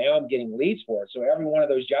ranking, and now I'm getting leads for it. So every one of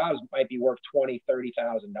those jobs might be worth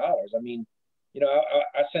 $20,000-$30,000. I mean, you know,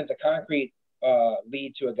 I sent a concrete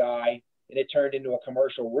lead to a guy, and it turned into a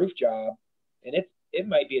commercial roof job, and it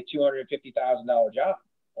might be a $250,000 job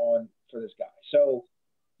for this guy. So,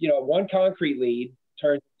 you know, one concrete lead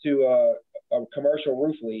turned to a commercial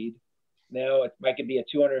roof lead. Now it might be a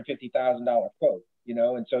 $250,000 quote. You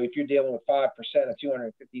know, and so if you're dealing with 5% of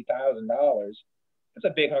 $250,000. It's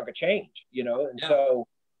a big hunk of change, you know? And so,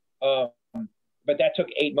 but that took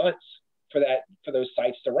 8 months for those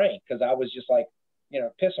sites to rank. Cause I was just like, you know,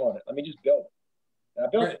 piss on it. Let me just build it. And I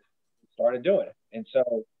built it, started doing it. And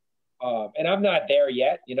so, and I'm not there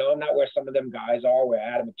yet, you know, I'm not where some of them guys are, where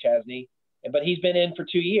Adam McChesney, but he's been in for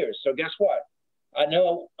 2 years. So guess what? I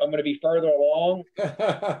know I'm going to be further along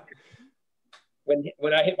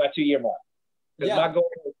when I hit my 2 year mark. Because my goal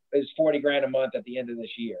is 40 grand a month at the end of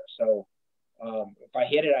this year. So, if I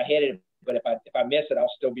hit it, I hit it. But if I miss it,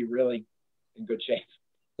 I'll still be really in good shape.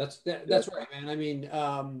 That's right, man. I mean,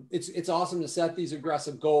 it's awesome to set these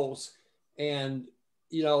aggressive goals. And,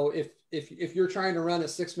 you know, if you're trying to run a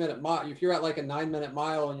 6 minute mile, if you're at like a 9 minute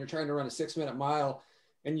mile and you're trying to run a 6 minute mile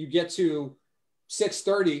and you get to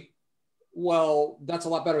 6:30, well, that's a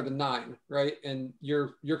lot better than 9, right? And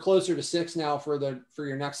you're closer to 6 now for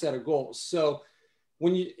your next set of goals. So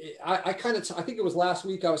when I think it was last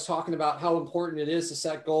week, I was talking about how important it is to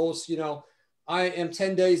set goals. You know, I am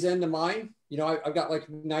 10 days into mine. You know, I've got like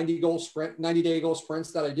 90 day goal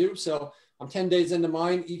sprints that I do. So I'm 10 days into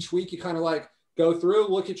mine. Each week, you kind of like go through,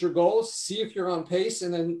 look at your goals, see if you're on pace,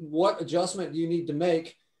 and then what adjustment do you need to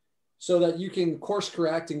make so that you can course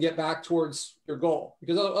correct and get back towards your goal,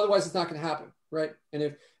 because otherwise it's not going to happen. Right. And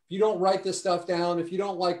if you don't write this stuff down, if you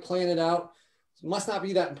don't like plan it out, it must not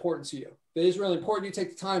be that important to you. If it is really important, you take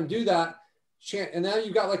the time to do that. And now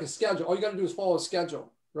you've got like a schedule. All you got to do is follow a schedule,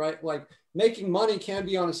 right? Like making money can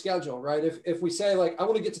be on a schedule, right? If we say like, I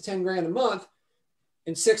want to get to 10 grand a month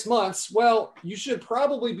in 6 months, well, you should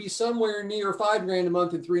probably be somewhere near 5 grand a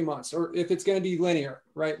month in 3 months, or if it's going to be linear,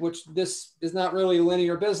 right? Which this is not really a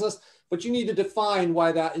linear business, but you need to define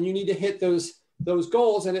why that, and you need to hit those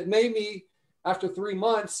goals. And it may be after 3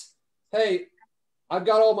 months, hey, I've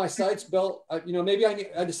got all my sites built. You know, maybe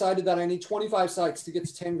I decided that I need 25 sites to get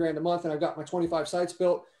to 10 grand a month, and I've got my 25 sites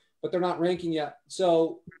built, but they're not ranking yet.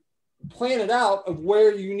 So plan it out of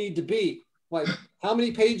where you need to be. Like, how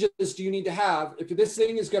many pages do you need to have if this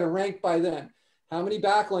thing is going to rank by then? How many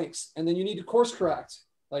backlinks? And then you need to course correct.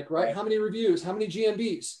 Like, right? How many reviews? How many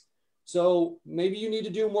GMBs? So maybe you need to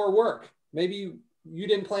do more work. Maybe you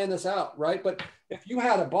didn't plan this out, right? But if you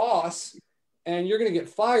had a boss and you're going to get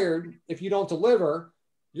fired if you don't deliver,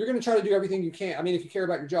 you're going to try to do everything you can. I mean, if you care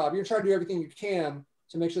about your job, you're going to try to do everything you can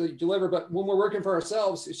to make sure that you deliver. But when we're working for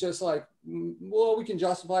ourselves, it's just like, well, we can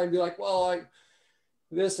justify and be like, well,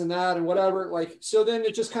 this and that and whatever. Like, so then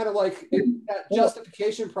it just kind of like that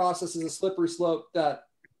justification process is a slippery slope that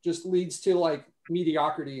just leads to like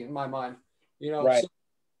mediocrity in my mind, you know? Right. So,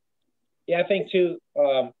 yeah, I think too,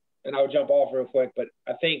 and I'll jump off real quick, but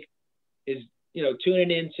I think is, you know,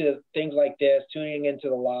 tuning into things like this, tuning into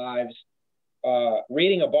the lives,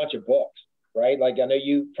 reading a bunch of books, right? Like I know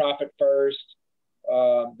you Profit First,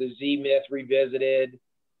 the Z Myth Revisited.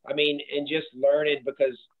 I mean, and just learning,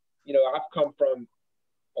 because you know, I've come from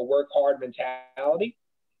a work hard mentality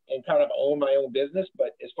and kind of own my own business.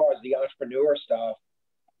 But as far as the entrepreneur stuff,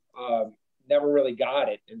 never really got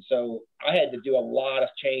it. And so I had to do a lot of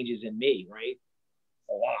changes in me, right?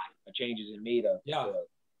 A lot of changes in me to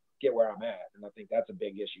get where I'm at. And I think that's a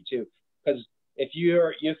big issue too. Because if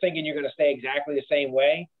you're thinking you're going to stay exactly the same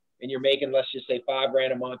way and you're making, let's just say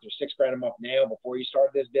 $5,000 a month or $6,000 a month now before you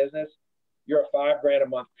start this business, you're a $5,000 a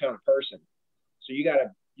month kind of person. So you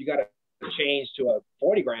gotta change to a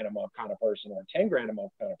 $40,000 a month kind of person or a $10,000 a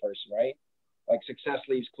month kind of person, right? Like success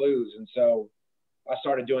leaves clues. And so I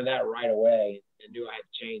started doing that right away and knew I had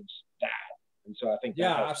to change that. And so I think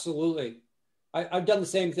absolutely. I've done the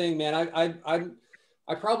same thing, man.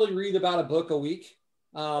 I probably read about a book a week,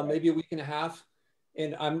 maybe a week and a half.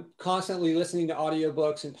 And I'm constantly listening to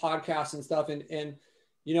audiobooks and podcasts and stuff. And,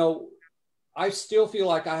 you know, I still feel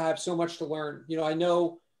like I have so much to learn. You know, I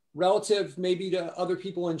know relative maybe to other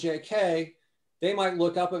people in JK, they might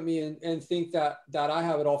look up at me and think that I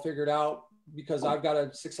have it all figured out because I've got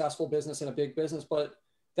a successful business and a big business, but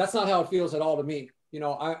that's not how it feels at all to me. You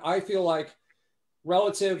know, I feel like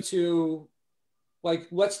relative to like,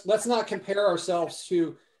 let's not compare ourselves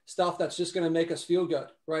to stuff that's just going to make us feel good,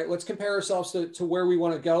 right? Let's compare ourselves to where we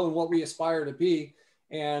want to go and what we aspire to be.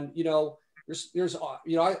 And, you know, there's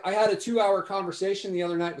you know, I had a 2-hour conversation the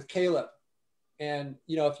other night with Caleb. And,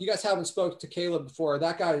 you know, if you guys haven't spoke to Caleb before,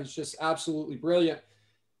 that guy is just absolutely brilliant.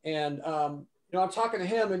 And, you know, I'm talking to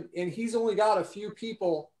him and he's only got a few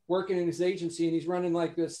people working in his agency and he's running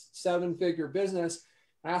like this 7-figure business.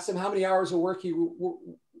 I asked him how many hours of work he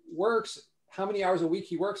works, how many hours a week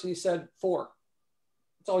he works. And he said 4.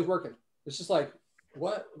 It's always working. It's just like,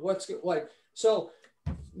 what's like, so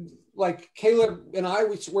like Caleb and I,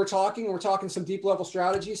 we're talking some deep level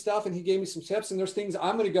strategy stuff and he gave me some tips and there's things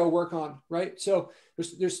I'm going to go work on. Right. So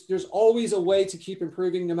there's always a way to keep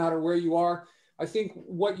improving no matter where you are. I think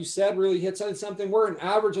what you said really hits on something. We're an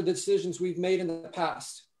average of the decisions we've made in the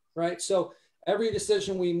past. Right. So every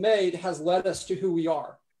decision we made has led us to who we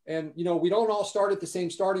are. And, you know, we don't all start at the same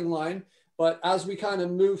starting line, but as we kind of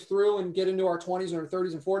move through and get into our 20s and our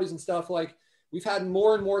 30s and 40s and stuff, like we've had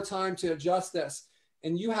more and more time to adjust this.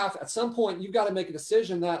 And you have, at some point, you've got to make a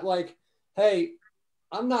decision that like, hey,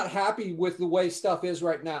 I'm not happy with the way stuff is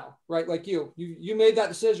right now, right? Like you made that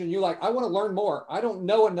decision. You're like, I want to learn more. I don't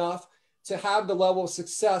know enough to have the level of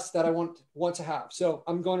success that I want to have. So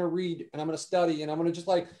I'm going to read and I'm going to study and I'm going to just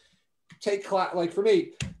like take class. Like for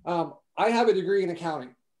me, I have a degree in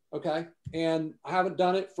accounting. Okay. And I haven't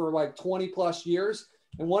done it for like 20 plus years.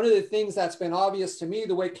 And one of the things that's been obvious to me,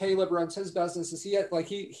 the way Caleb runs his business is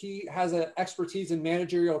he has an expertise in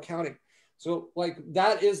managerial accounting. So like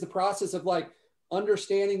that is the process of like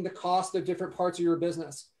understanding the cost of different parts of your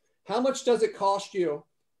business. How much does it cost you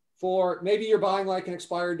for, maybe you're buying like an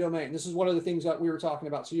expired domain. This is one of the things that we were talking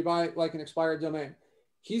about. So you buy like an expired domain.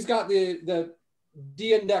 He's got the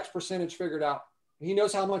de-index percentage figured out. He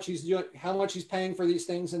knows how much he's doing, how much he's paying for these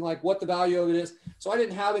things and like what the value of it is. So I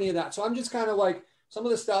didn't have any of that. So I'm just kind of like, some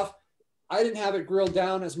of the stuff, I didn't have it grilled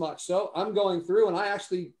down as much. So I'm going through and I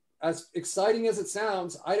actually, as exciting as it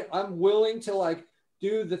sounds, I'm willing to like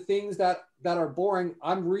do the things that are boring.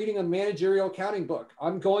 I'm reading a managerial accounting book.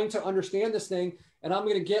 I'm going to understand this thing and I'm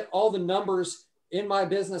going to get all the numbers in my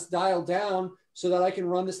business dialed down so that I can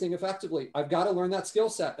run this thing effectively. I've got to learn that skill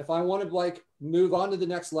set. If I want to like move on to the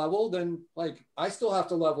next level, then like I still have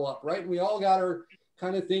to level up, right? We all got our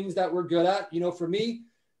kind of things that we're good at. You know, for me,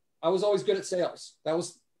 I was always good at sales. That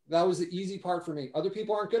was the easy part for me. Other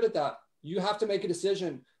people aren't good at that. You have to make a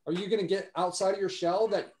decision. Are you going to get outside of your shell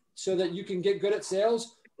so that you can get good at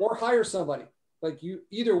sales or hire somebody? Like you,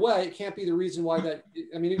 either way, it can't be the reason why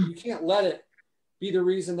you can't let it be the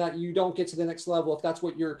reason that you don't get to the next level if that's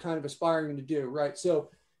what you're kind of aspiring to do. Right.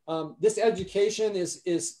 So this education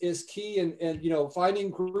is key and, you know,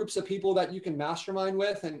 finding groups of people that you can mastermind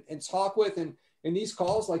with and talk with. And in these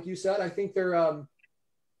calls, like you said, I think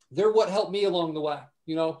they're what helped me along the way.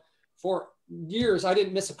 You know, for years, I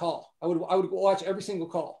didn't miss a call. I would watch every single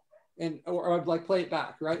call or I'd like play it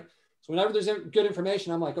back. Right. So whenever there's good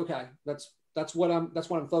information, I'm like, okay, that's what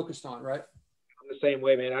I'm focused on. Right. I'm the same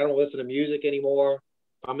way, man. I don't listen to music anymore.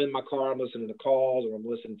 I'm in my car, I'm listening to calls or I'm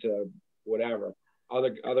listening to whatever,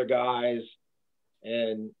 other guys.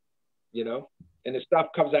 And, you know, and the stuff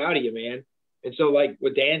comes out of you, man. And so like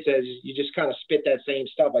what Dan says, you just kind of spit that same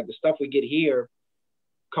stuff. Like the stuff we get here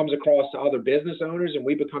comes across to other business owners and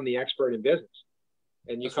we become the expert in business.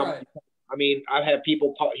 And right. I mean, I've had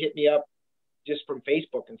people hit me up just from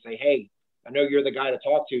Facebook and say, hey, I know you're the guy to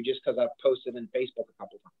talk to just because I've posted in Facebook a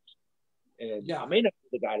couple of times. And yeah, I may not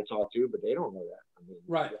be the guy to talk to, but they don't know that. I mean,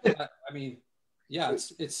 right. I mean, yeah,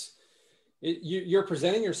 you're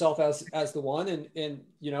presenting yourself as the one. And,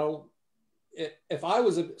 you know, if I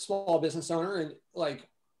was a small business owner and like,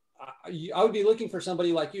 I would be looking for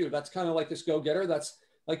somebody like you. That's kind of like this go-getter. That's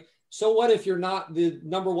like, so what if you're not the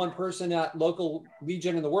number one person at local lead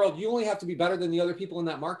gen in the world? You only have to be better than the other people in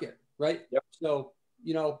that market, right? Yep. So,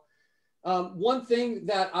 you know, one thing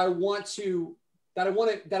that I want to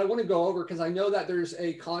go over, because I know that there's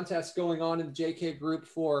a contest going on in the JK group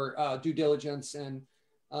for due diligence, and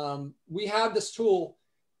we have this tool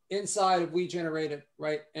inside of Lead Generated,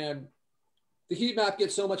 right? And the heat map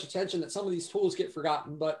gets so much attention that some of these tools get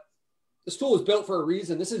forgotten, but this tool is built for a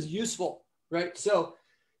reason. This is useful, right? So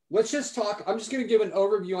let's just talk. I'm just going to give an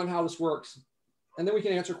overview on how this works, and then we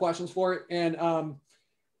can answer questions for it. And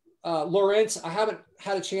Lawrence, I haven't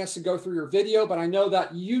had a chance to go through your video, but I know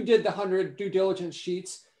that you did the 100 due diligence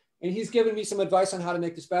sheets, and he's given me some advice on how to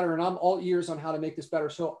make this better, and I'm all ears on how to make this better.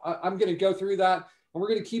 So I'm going to go through that, and we're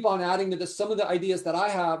going to keep on adding to this. Some of the ideas that I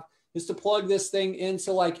have is to plug this thing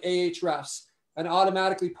into like Ahrefs and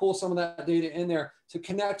automatically pull some of that data in there to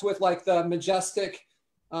connect with like the Majestic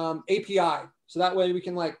API. So that way we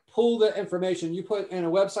can like pull the information you put in a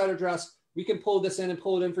website address. We can pull this in and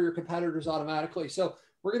pull it in for your competitors automatically. So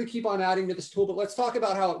we're going to keep on adding to this tool, but let's talk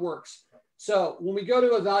about how it works. So when we go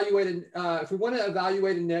to evaluate, if we want to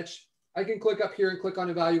evaluate a niche, I can click up here and click on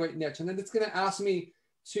evaluate niche. And then it's going to ask me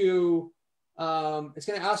to,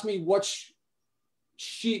 which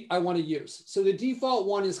sheet I want to use. So the default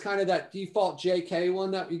one is kind of that default JK one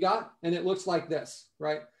that we got, and it looks like this,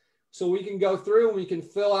 right? So we can go through and we can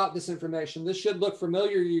fill out this information. This should look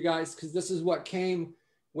familiar to you guys because this is what came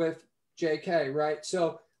with JK, right?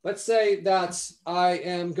 So let's say that I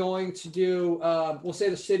am going to do, we'll say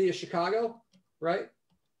the city of Chicago, right?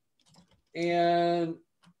 And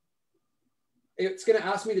it's going to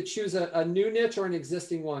ask me to choose a new niche or an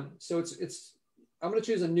existing one. So I'm going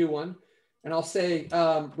to choose a new one. And I'll say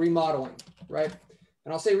remodeling, right?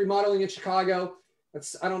 And I'll say remodeling in Chicago.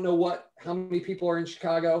 I don't know how many people are in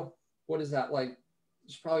Chicago. What is that? Like,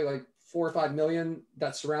 there's probably like 4 or 5 million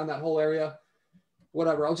that surround that whole area.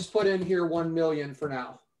 Whatever, I'll just put in here 1 million for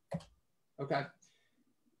now. Okay.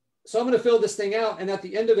 So I'm going to fill this thing out. And at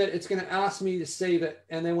the end of it, it's going to ask me to save it.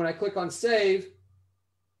 And then when I click on save,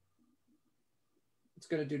 it's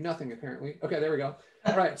going to do nothing apparently. Okay, there we go.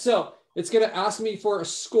 All right. So it's going to ask me for a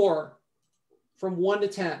score from 1 to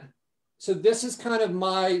 10. So this is kind of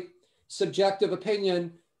my subjective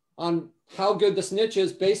opinion on how good this niche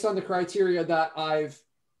is based on the criteria that I've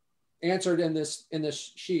answered in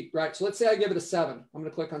this sheet, right? So let's say I give it a 7. I'm going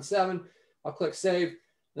to click on 7. I'll click save.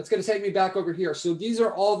 That's going to take me back over here. So these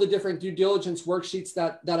are all the different due diligence worksheets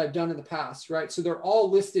that I've done in the past, right? So they're all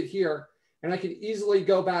listed here, and I can easily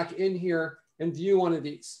go back in here and view one of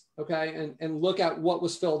these, okay? And look at what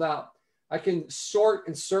was filled out. I can sort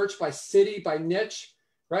and search by city, by niche,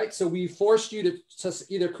 right? So we forced you to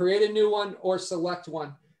either create a new one or select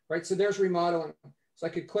one, right? So there's remodeling. So I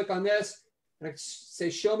could click on this and I could say,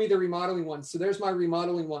 show me the remodeling ones. So there's my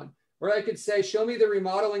remodeling one. Or I could say, show me the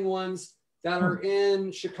remodeling ones that are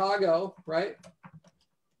in Chicago, right?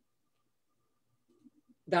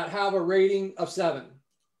 That have a rating of 7.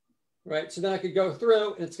 Right. So then I could go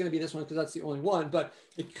through, and it's going to be this one because that's the only one, but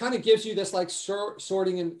it kind of gives you this like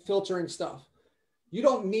sorting and filtering stuff. You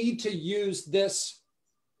don't need to use this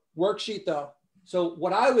worksheet though. So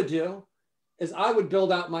what I would do is I would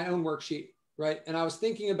build out my own worksheet, right? And I was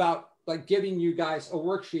thinking about like giving you guys a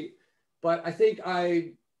worksheet, but I think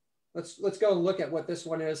let's go and look at what this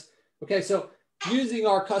one is. Okay. So using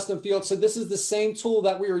our custom field. So this is the same tool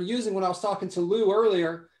that we were using when I was talking to Lou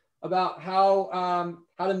earlier about how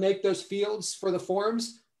to make those fields for the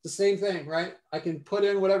forms. The same thing, right? I can put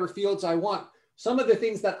in whatever fields I want. Some of the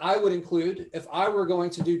things that I would include if I were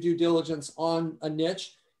going to do due diligence on a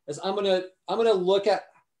niche is I'm gonna look at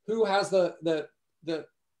who has the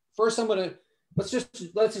first. Let's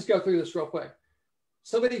just go through this real quick.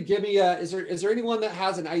 Somebody give me is there anyone that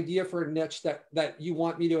has an idea for a niche that you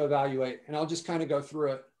want me to evaluate? And I'll just kind of go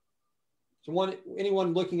through it. So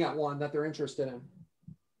anyone looking at one that they're interested in.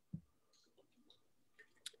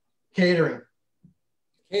 Catering.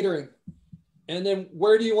 Catering. And then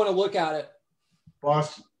where do you want to look at it?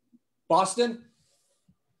 Boston. Boston?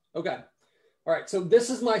 Okay. All right. So this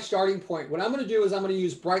is my starting point. What I'm going to do is I'm going to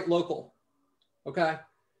use Brightlocal. Okay.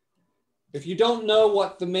 If you don't know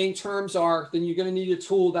what the main terms are, then you're going to need a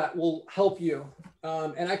tool that will help you.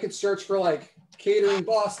 And I could search for like catering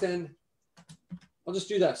Boston. I'll just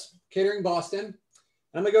do this. Catering Boston.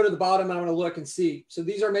 I'm going to go to the bottom and I'm going to look and see. So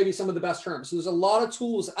these are maybe some of the best terms. So there's a lot of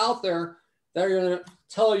tools out there that are going to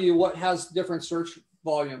tell you what has different search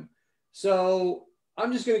volume. So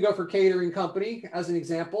I'm just going to go for catering company as an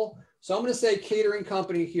example. So I'm going to say catering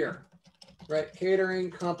company here, right?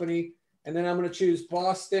 Catering company. And then I'm going to choose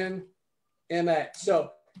Boston, MA.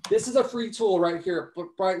 So this is a free tool right here,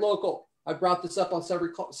 Brightlocal. I brought this up on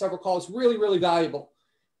several calls, really, really valuable.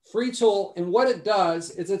 Free tool. And what it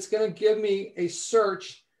does is it's going to give me a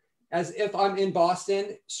search as if I'm in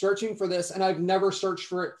Boston searching for this, and I've never searched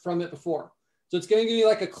for it from it before. So it's going to give you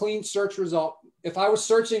like a clean search result. If I was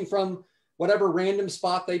searching from whatever random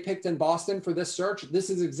spot they picked in Boston for this search, this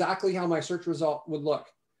is exactly how my search result would look.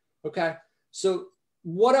 Okay. So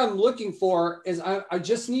what I'm looking for is I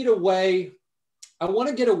just need a way. I want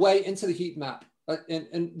to get a way into the heat map.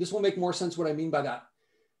 And this will make more sense what I mean by that.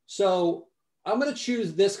 So I'm going to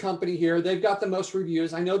choose this company here. They've got the most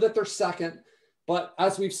reviews. I know that they're second, but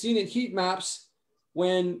as we've seen in heat maps,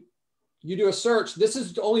 when you do a search, this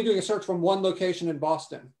is only doing a search from one location in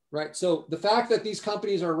Boston, right? So the fact that these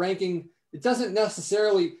companies are ranking, it doesn't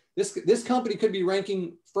necessarily, this company could be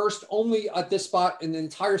ranking first only at this spot in the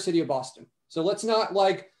entire city of Boston. So let's not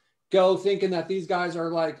like go thinking that these guys are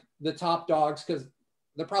like the top dogs, because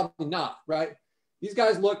they're probably not, right? These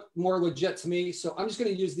guys look more legit to me. So I'm just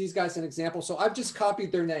going to use these guys as an example. So I've just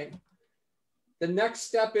copied their name. The next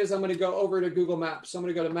step is I'm going to go over to Google Maps. So I'm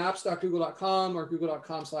going to go to maps.google.com or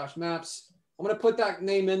google.com/maps. I'm going to put that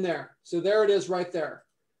name in there. So there it is right there.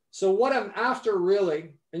 So what I'm after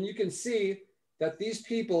really, and you can see that these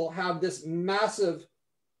people have this massive,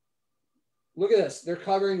 look at this. They're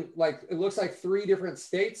covering like, it looks like 3 different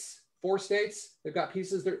states, 4 states. They've got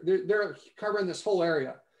pieces. They're covering this whole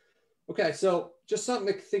area. Okay, so just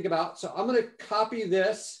something to think about. So I'm going to copy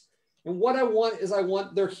this. And what I want is I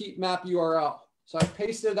want their heat map URL. So I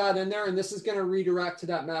pasted that in there, and this is going to redirect to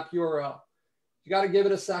that map URL. You got to give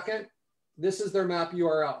it a second. This is their map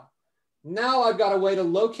URL. Now I've got a way to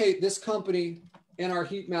locate this company in our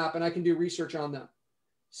heat map, and I can do research on them.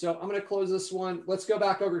 So I'm going to close this one. Let's go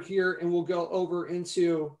back over here, and we'll go over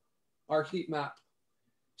into our heat map.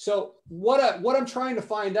 So what I'm trying to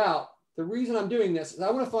find out, the reason I'm doing this is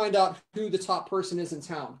I want to find out who the top person is in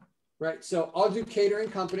town, right? So I'll do catering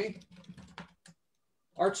company.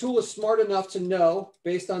 Our tool is smart enough to know,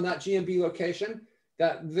 based on that GMB location,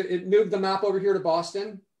 that it moved the map over here to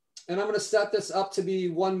Boston. And I'm going to set this up to be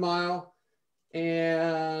 1 mile,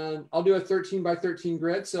 and I'll do a 13 by 13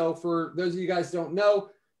 grid. So for those of you guys who don't know,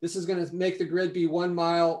 this is going to make the grid be 1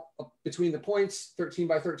 mile between the points, 13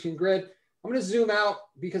 by 13 grid. I'm going to zoom out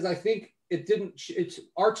because I think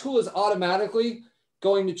our tool is automatically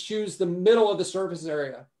going to choose the middle of the surface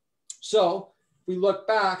area. So if we look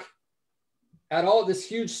back at all this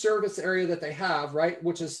huge surface area that they have, right,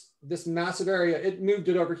 which is this massive area, it moved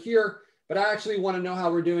it over here, but I actually want to know how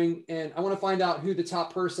we're doing. And I want to find out who the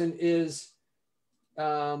top person is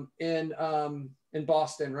in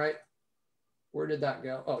Boston, right? Where did that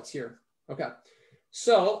go? Oh, it's here. Okay.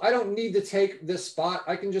 So I don't need to take this spot.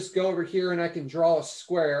 I can just go over here and I can draw a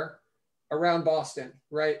square around Boston,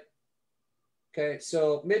 right? Okay,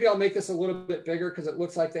 so maybe I'll make this a little bit bigger because it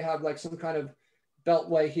looks like they have like some kind of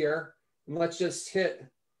beltway here. And let's just hit,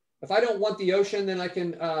 if I don't want the ocean, then I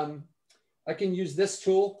can use this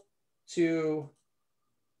tool to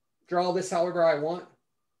draw this however I want.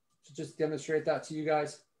 To just demonstrate that to you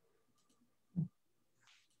guys.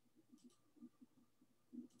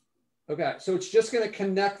 Okay, so it's just going to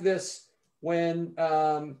connect this when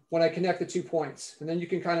I connect the 2 points, and then you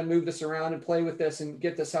can kind of move this around and play with this and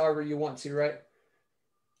get this however you want to, right?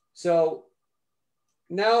 So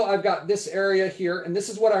now I've got this area here, and this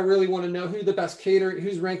is what I really want to know, who the best catering,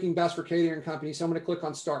 who's ranking best for catering company. So I'm going to click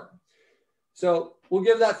on start. So we'll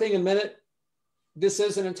give that thing a minute. This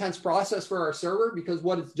is an intense process for our server because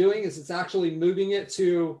what it's doing is it's actually moving it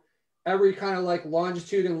to every kind of like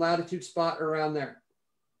longitude and latitude spot around there.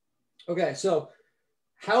 Okay, so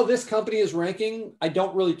how this company is ranking, I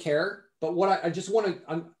don't really care, but what I just want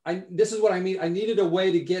to, this is what I mean. I needed a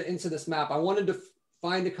way to get into this map. I wanted to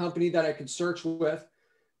find a company that I could search with,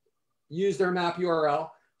 use their map URL.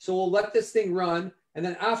 So we'll let this thing run. And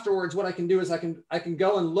then afterwards, what I can do is I can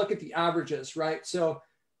go and look at the averages, right? So,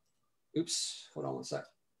 oops, hold on one sec.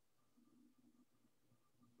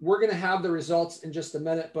 We're going to have the results in just a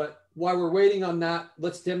minute, but while we're waiting on that,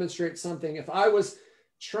 let's demonstrate something. If I was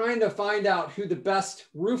trying to find out who the best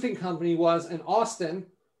roofing company was in Austin,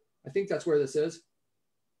 I think that's where this is.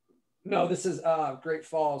 No, this is Great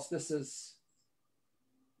Falls. This is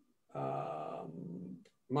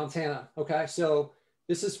Montana. Okay, so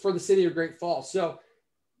this is for the city of Great Falls. So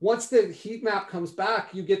once the heat map comes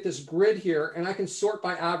back, you get this grid here, and I can sort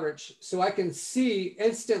by average. So I can see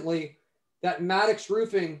instantly that Maddox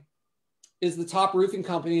Roofing is the top roofing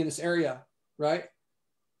company in this area, right?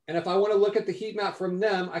 And if I want to look at the heat map from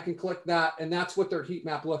them, I can click that, and that's what their heat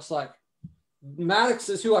map looks like. Maddox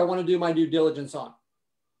is who I want to do my due diligence on.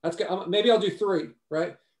 That's good. Maybe I'll do 3,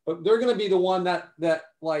 right? But they're going to be the one that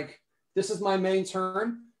like, this is my main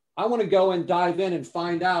turn. I want to go and dive in and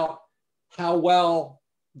find out how well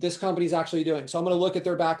this company's actually doing. So I'm going to look at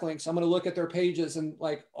their backlinks. I'm going to look at their pages and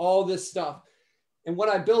like all this stuff. And when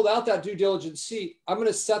I build out that due diligence sheet, I'm going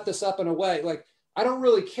to set this up in a way like, I don't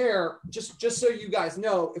really care. Just so you guys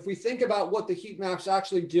know, if we think about what the heat map's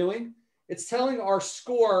actually doing, it's telling our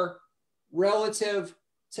score relative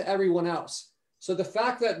to everyone else. So the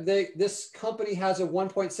fact that this company has a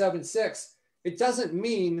 1.76, it doesn't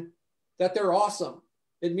mean that they're awesome.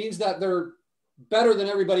 It means that they're better than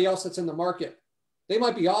everybody else that's in the market. They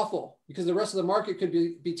might be awful because the rest of the market could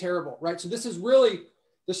be terrible, right? So this is really,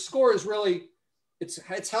 the score is really,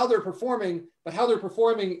 it's how they're performing, but how they're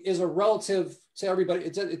performing is a relative to everybody.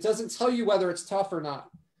 It doesn't tell you whether it's tough or not.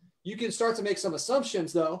 You can start to make some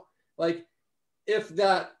assumptions though. Like if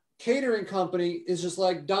that catering company is just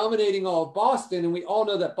like dominating all of Boston, and we all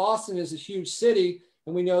know that Boston is a huge city,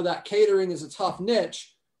 and we know that catering is a tough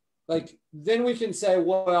niche, like then we can say,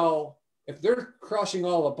 well, if they're crushing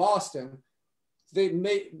all of Boston, they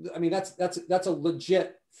may, I mean, that's a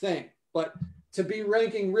legit thing. But to be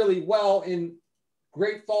ranking really well in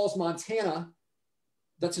Great Falls, Montana,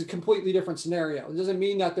 that's a completely different scenario. It doesn't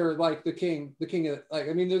mean that they're like the king of, like,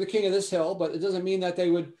 I mean, they're the king of this hill, but it doesn't mean that they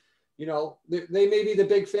would, you know, they may be the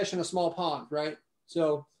big fish in a small pond, right?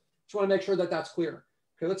 So just want to make sure that that's clear.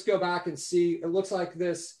 Okay, let's go back and see. It looks like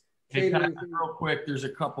this. Hey, Pat, real quick, there's a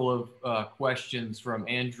couple of questions from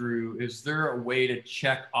Andrew. Is there a way to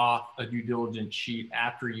check off a due diligence sheet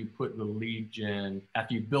after you put the lead gen,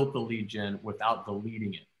 after you built the lead gen without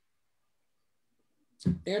deleting it?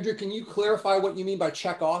 Andrew, can you clarify what you mean by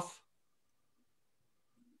check off?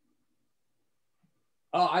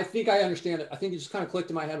 I think I understand it. I think it just kind of clicked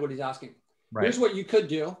in my head what he's asking. Right. Here's what you could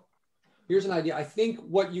do. Here's an idea. I think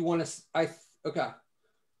what you want to, okay.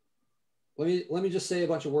 Let me just say a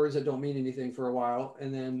bunch of words that don't mean anything for a while,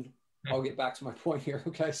 and then I'll get back to my point here.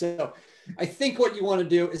 Okay. So I think what you want to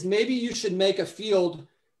do is maybe you should make a field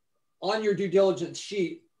on your due diligence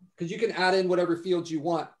sheet, because you can add in whatever fields you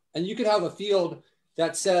want. And you could have a field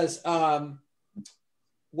that says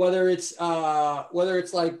whether it's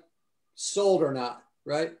like sold or not,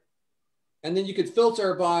 right? And then you could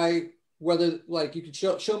filter by whether, like, you could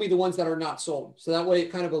show me the ones that are not sold. So that way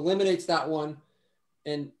it kind of eliminates that one.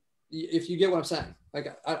 And if you get what I'm saying,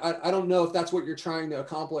 like, I don't know if that's what you're trying to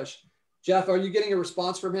accomplish. Jeff, are you getting a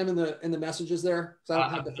response from him in the messages there? I don't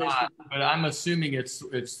have the Facebook. But I'm assuming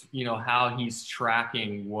it's you know, how he's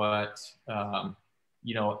tracking what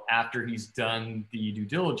you know, after he's done the due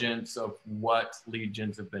diligence of what lead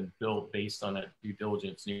gens have been built based on that due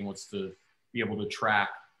diligence, and he wants to be able to track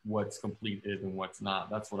what's completed and what's not.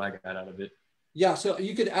 That's what I got out of it. Yeah, so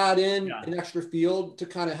you could add in an extra field to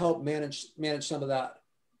kind of help manage some of that.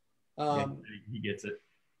 Yeah, he gets it.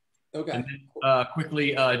 Okay. And then,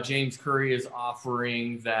 quickly, James Curry is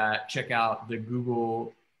offering that check out the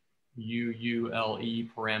Google UULE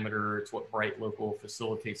parameter. It's what Brightlocal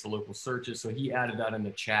facilitates the local searches. So he added that in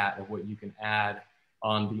the chat of what you can add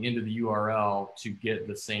on the end of the URL to get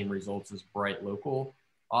the same results as Brightlocal.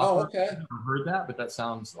 Oh, okay. I've never heard that, but that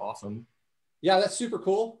sounds awesome. Yeah, that's super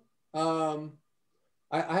cool. I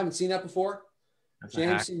haven't seen that before.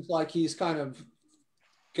 James seems like he's kind of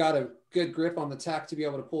got a good grip on the tech to be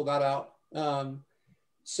able to pull that out.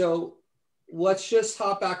 So let's just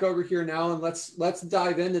hop back over here now, and let's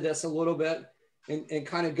dive into this a little bit and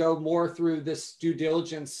kind of go more through this due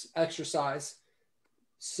diligence exercise.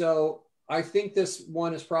 So I think this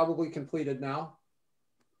one is probably completed now.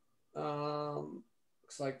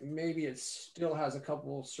 Looks like maybe it still has a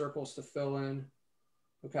couple circles to fill in.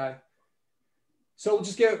 Okay. So we'll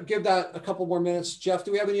just give that a couple more minutes. Jeff,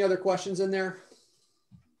 do we have any other questions in there?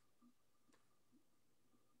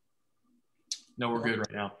 No, we're good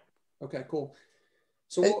right now. Okay, cool.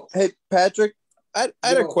 So hey Patrick, I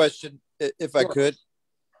had a question, if I could.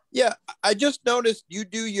 Yeah, I just noticed you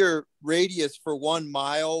do your radius for 1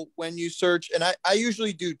 mile when you search, and I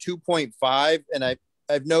usually do 2.5, and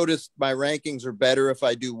I've noticed my rankings are better if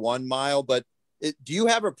I do 1 mile. But do you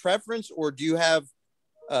have a preference, or do you have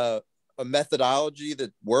a methodology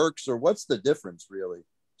that works, or what's the difference really?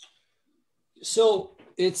 So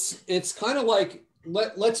it's kind of like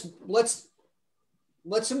let's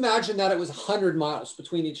imagine that it was 100 miles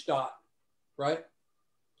between each dot, right?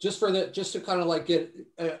 Just to kind of like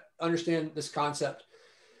understand this concept.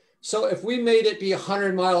 So if we made it be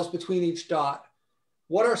 100 miles between each dot,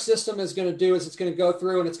 what our system is going to do is it's going to go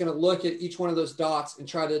through and it's going to look at each one of those dots and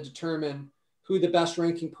try to determine who the best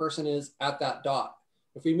ranking person is at that dot.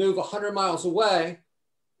 If we move 100 miles away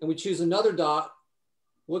and we choose another dot,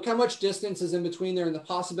 look how much distance is in between there and the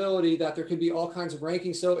possibility that there could be all kinds of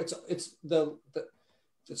rankings. So it's the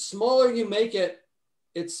smaller you make it,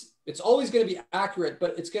 it's always going to be accurate,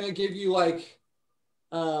 but it's going to give you like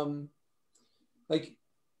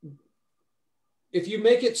if you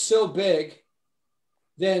make it so big,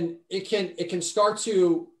 then it can start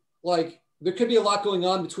to like, there could be a lot going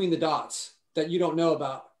on between the dots that you don't know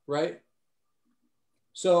about, right?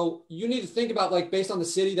 So you need to think about, like, based on the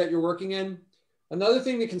city that you're working in. Another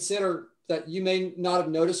thing to consider that you may not have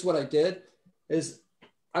noticed what I did is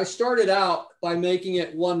I started out by making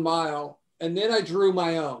it 1 mile and then I drew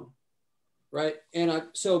my own, right? And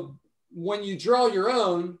so when you draw your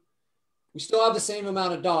own, we still have the same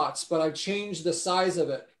amount of dots, but I changed the size of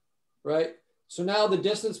it, right? So now the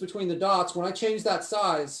distance between the dots, when I change that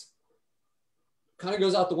size, kind of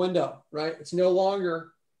goes out the window, right? It's no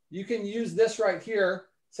longer, you can use this right here,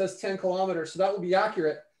 it says 10 kilometers, so that will be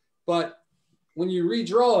accurate. But when you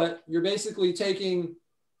redraw it, you're basically taking,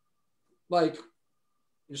 like,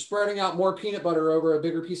 you're spreading out more peanut butter over a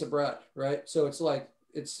bigger piece of bread, right? So it's like,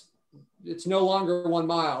 it's no longer 1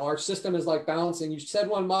 mile. Our system is like balancing. You said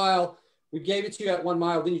 1 mile, we gave it to you at 1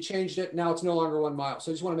 mile, then you changed it. Now it's no longer 1 mile.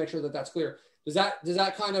 So I just want to make sure that that's clear. Does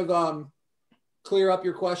that kind of clear up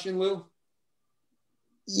your question, Lou?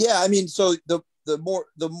 Yeah, I mean, so the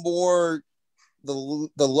lower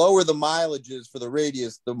the mileage is for the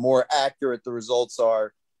radius, the more accurate the results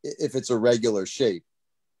are if it's a regular shape.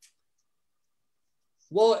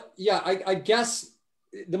 Well, yeah, I guess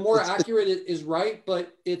the more accurate it is, right,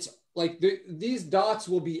 but it's like these dots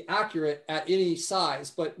will be accurate at any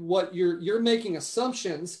size. But what you're making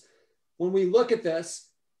assumptions when we look at this,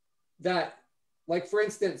 that, like, for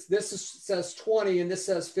instance, says 20 and this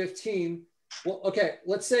says 15. Well, okay,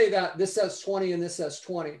 let's say that this says 20 and this says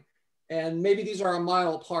 20, and maybe these are a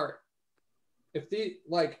mile apart. If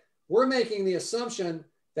we're making the assumption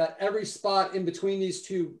that every spot in between these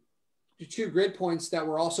two grid points that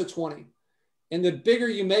were also 20. And the bigger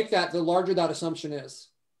you make that, the larger that assumption is,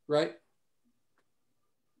 right?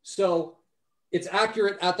 So it's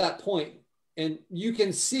accurate at that point. And you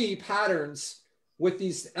can see patterns with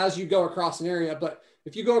these as you go across an area. But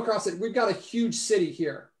if you go across it, we've got a huge city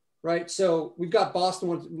here, right? So we've got Boston,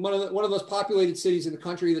 one of the most populated cities in the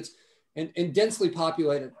country that's and densely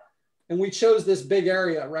populated. And we chose this big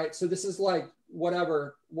area, right? So this is like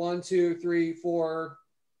whatever, 1, 2, 3, 4,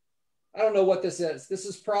 I don't know what this is. This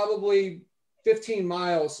is probably 15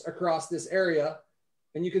 miles across this area.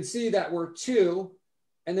 And you can see that we're 2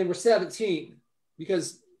 and then we're 17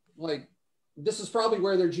 because, like, this is probably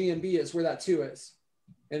where their GMB is, where that 2 is.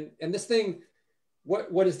 And this thing,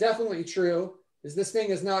 what is definitely true is this thing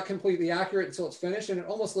is not completely accurate until it's finished. And it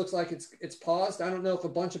almost looks like it's paused. I don't know if a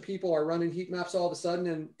bunch of people are running heat maps all of a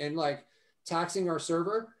sudden and like taxing our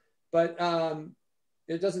server, but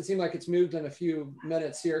it doesn't seem like it's moved in a few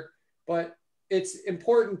minutes here. But it's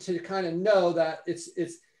important to kind of know that this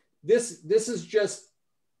is just,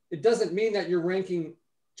 it doesn't mean that you're ranking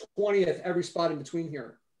 20th every spot in between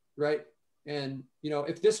here, right? And, you know,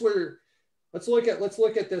 if this were, let's look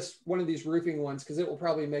at this, one of these roofing ones, because it will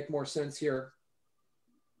probably make more sense here.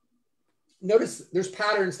 Notice there's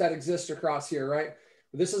patterns that exist across here, right?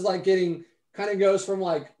 This is like kind of goes from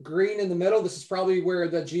like green in the middle. This is probably where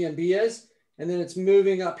the GMB is. And then it's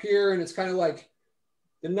moving up here and it's kind of like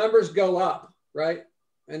the numbers go up, right?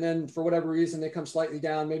 And then for whatever reason, they come slightly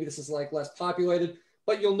down. Maybe this is like less populated,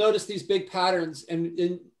 but you'll notice these big patterns.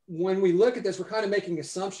 And when we look at this, we're kind of making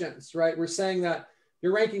assumptions, right? We're saying that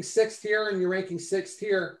you're ranking 6th here and you're ranking 6th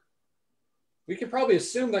here. We can probably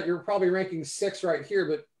assume that you're probably ranking 6 right here,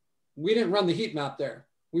 but we didn't run the heat map there.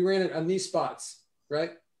 We ran it on these spots,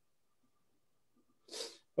 right?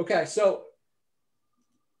 Okay, so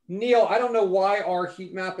Neil, I don't know why our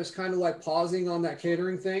heat map is kind of like pausing on that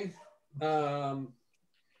catering thing.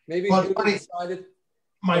 Maybe well, we decided.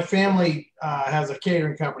 My family has a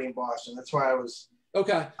catering company in Boston. That's why I was.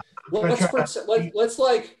 Okay. Well,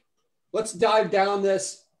 let's dive down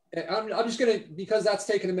this. I'm just gonna, because that's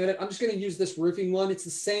taken a minute, I'm just gonna use this roofing one. It's the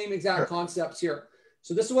same exact concepts here.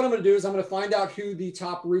 So this is what I'm gonna do is I'm gonna find out who the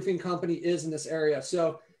top roofing company is in this area.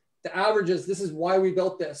 So the averages, this is why we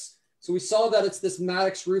built this. So we saw that it's this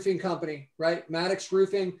Maddox Roofing Company, right? Maddox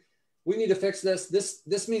Roofing. We need to fix this.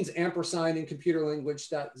 This means ampersand in computer language,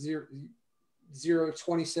 that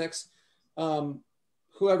 026.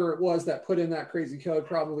 Whoever it was that put in that crazy code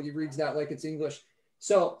probably reads that like it's English.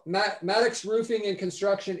 So Maddox Roofing and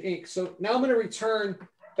Construction, Inc. So now I'm going to return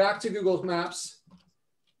back to Google Maps.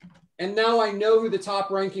 And now I know who the top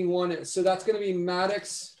ranking one is. So that's going to be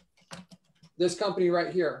Maddox this company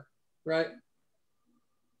right here, right?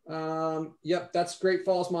 Yep, that's Great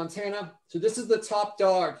Falls, Montana. So this is the top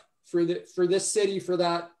dog for this city for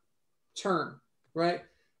that term, right?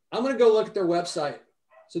 I'm going to go look at their website.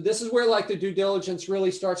 So this is where like the due diligence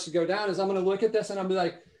really starts to go down, is I'm going to look at this and I'm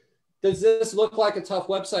like, does this look like a tough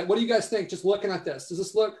website? What do you guys think? Just looking at this, does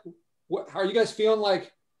this look, what, are you guys feeling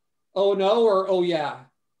like, oh no, or oh yeah?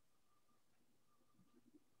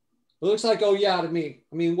 It looks like, oh yeah, to me.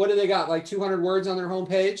 I mean, what do they got? Like 200 words on their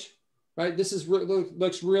homepage, right? This is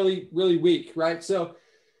looks really, really weak, right? So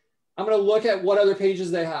I'm going to look at what other pages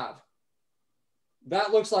they have.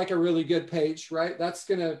 That looks like a really good page, right? That's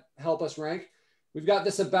going to help us rank. We've got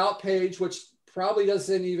this about page, which probably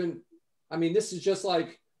doesn't even, I mean, this is just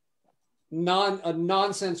like a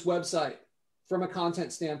nonsense website from a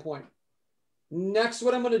content standpoint. Next,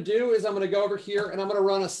 what I'm going to do is I'm going to go over here and I'm going to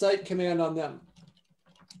run a site command on them.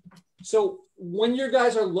 So when you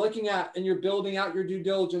guys are looking at and you're building out your due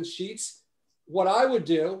diligence sheets, what I would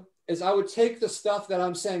do is I would take the stuff that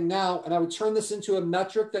I'm saying now and I would turn this into a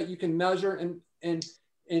metric that you can measure and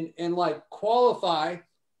like qualify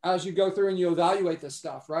as you go through and you evaluate this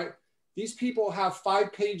stuff, right? These people have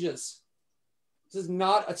 5 pages. This is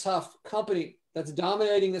not a tough company that's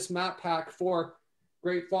dominating this map pack for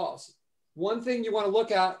Great Falls. One thing you want to look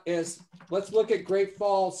at is, let's look at Great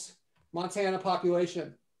Falls, Montana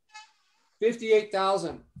population.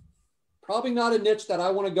 58,000. Probably not a niche that I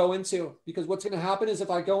want to go into, because what's going to happen is if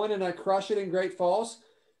I go in and I crush it in Great Falls,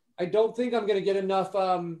 I don't think I'm going to get enough.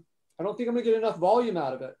 I don't think I'm going to get enough volume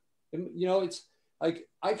out of it. And, you know, it's like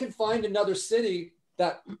I could find another city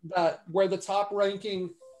that where the top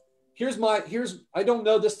ranking. I don't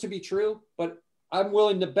know this to be true, but I'm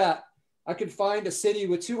willing to bet I could find a city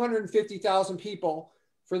with 250,000 people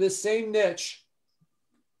for this same niche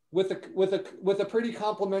with a pretty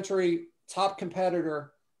complementary top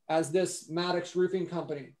competitor as this Maddox roofing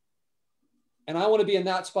company. And I want to be in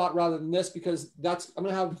that spot rather than this, because I'm going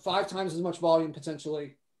to have 5 times as much volume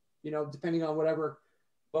potentially, you know, depending on whatever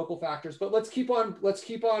local factors. But let's keep on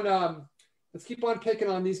picking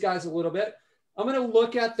on these guys a little bit. I'm going to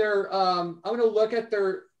look at their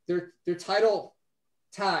title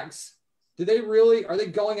tags. Are they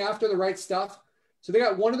going after the right stuff? So they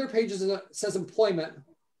got one of their pages that says employment,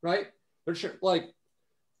 right? But sure, like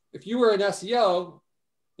if you were an SEO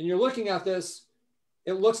and you're looking at this,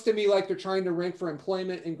 it looks to me like they're trying to rank for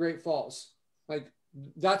employment in Great Falls. Like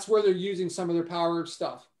that's where they're using some of their power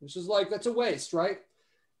stuff, which is like, that's a waste, right?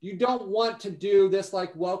 You don't want to do this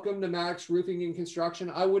like welcome to Maddox Roofing and Construction.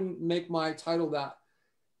 I wouldn't make my title that.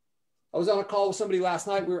 I was on a call with somebody last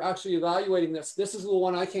night. We were actually evaluating this. This is the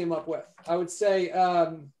one I came up with. I would say,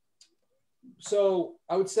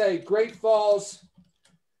 Great Falls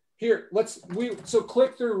here. So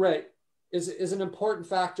click-through rate is an important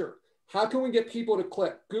factor. How can we get people to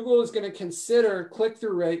click? Google is going to consider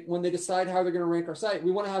click-through rate when they decide how they're going to rank our site.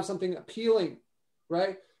 We want to have something appealing,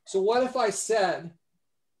 right? So what if I said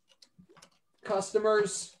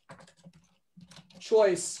customers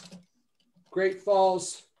choice Great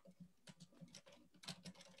Falls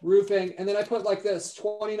roofing, and then I put like this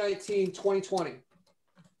 2019, 2020.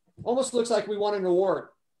 Almost looks like we won an award.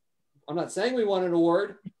 I'm not saying we won an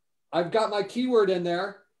award. I've got my keyword in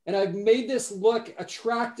there and I've made this look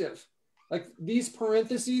attractive. Like these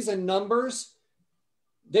parentheses and numbers,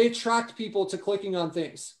 they attract people to clicking on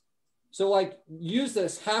things. So like use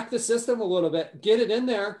this, hack the system a little bit, get it in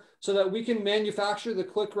there so that we can manufacture the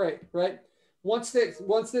click rate, right? Once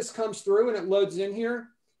this comes through and it loads in here,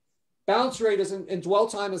 bounce rate and dwell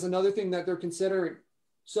time is another thing that they're considering.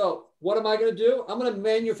 So what am I going to do? I'm going to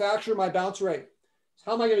manufacture my bounce rate.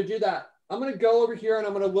 How am I going to do that? I'm going to go over here and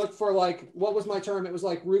I'm going to look for like, what was my term? It was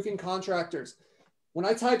like roofing contractors. When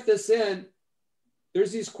I type this in,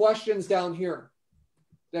 there's these questions down here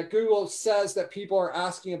that Google says that people are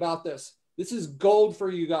asking about this. This is gold for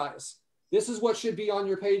you guys. This is what should be on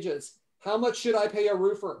your pages. How much should I pay a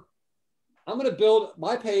roofer? I'm going to build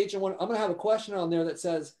my page and I'm going to have a question on there that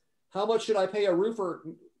says, how much should I pay a roofer?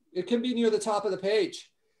 It can be near the top of the page.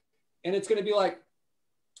 And it's going to be like,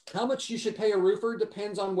 how much you should pay a roofer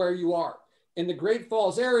depends on where you are. In the Great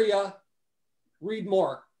Falls area, read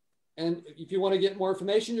more. And if you want to get more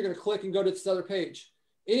information, you're going to click and go to this other page.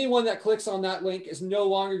 Anyone that clicks on that link is no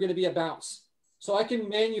longer going to be a bounce. So I can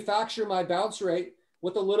manufacture my bounce rate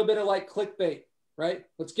with a little bit of like clickbait, right?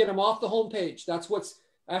 Let's get them off the homepage. That's what's,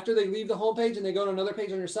 after they leave the homepage and they go to another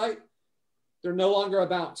page on your site, they're no longer a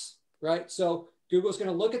bounce, right? So Google's going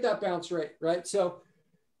to look at that bounce rate, right? So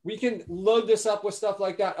we can load this up with stuff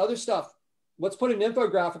like that. Other stuff, let's put an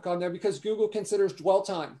infographic on there because Google considers dwell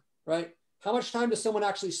time, right? How much time does someone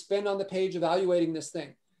actually spend on the page evaluating this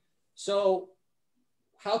thing? So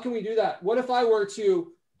how can we do that? What if I were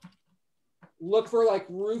to look for like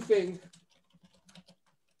roofing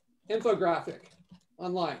infographic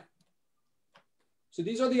online? So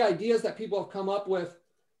these are the ideas that people have come up with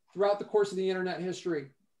throughout the course of the internet history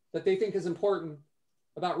that they think is important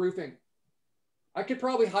about roofing. I could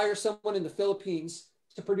probably hire someone in the Philippines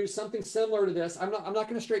to produce something similar to this. I'm not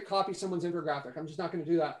going to straight copy someone's infographic. I'm just not going to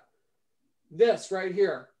do that. This right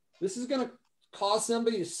here, this is going to cause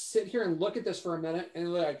somebody to sit here and look at this for a minute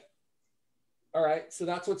and like, all right, so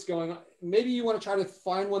that's what's going on. Maybe you want to try to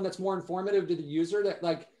find one that's more informative to the user, that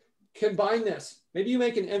like combine this. Maybe you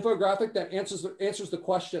make an infographic that answers the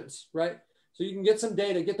questions, right? So you can get some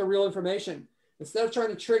data, get the real information. Instead of trying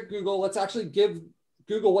to trick Google, let's actually give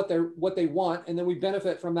Google what they want, and then we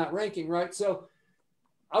benefit from that ranking, right? So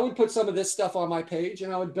I would put some of this stuff on my page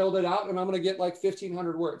and I would build it out, and I'm going to get like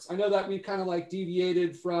 1,500 words. I know that we kind of like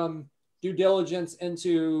deviated from due diligence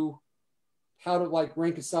into how to like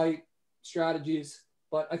rank a site strategies,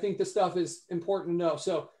 but I think this stuff is important to know.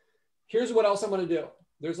 So here's what else I'm going to do.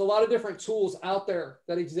 There's a lot of different tools out there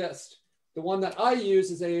that exist. The one that I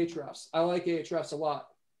use is Ahrefs. I like Ahrefs a lot.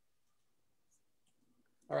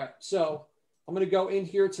 All right, so I'm going to go in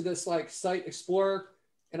here to this like site explorer,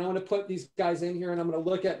 and I'm going to put these guys in here, and I'm going to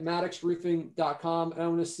look at maddoxroofing.com, and I'm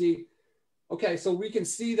going to see, okay, so we can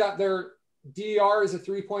see that their DR is a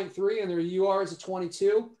 3.3 and their UR is a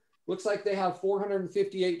 22. Looks like they have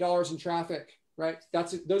 $458 in traffic, right?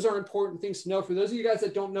 Those are important things to know. For those of you guys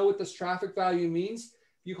that don't know what this traffic value means,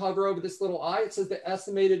 if you hover over this little I, it says the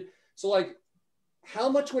estimated. So like, how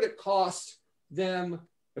much would it cost them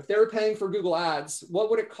if they were paying for Google Ads? What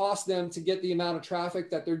would it cost them to get the amount of traffic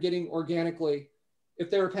that they're getting organically if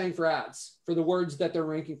they were paying for ads for the words that they're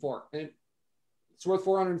ranking for? And it's worth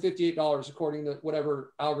 $458 according to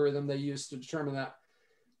whatever algorithm they use to determine that.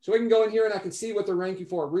 So I can go in here and I can see what they're ranking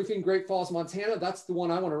for. Roofing, Great Falls, Montana. That's the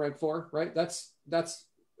one I want to rank for, right? That's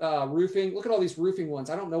roofing. Look at all these roofing ones.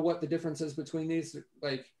 I don't know what the difference is between these,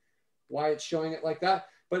 like why it's showing it like that,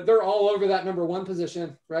 but they're all over that #1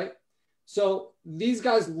 position, right? So these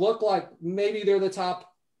guys look like maybe they're the top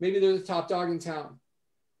dog in town.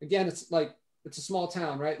 Again, it's a small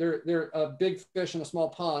town, right? They're a big fish in a small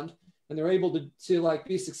pond, and they're able to like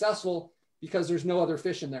be successful because there's no other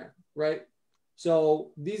fish in there, right?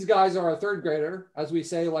 So these guys are a third grader, as we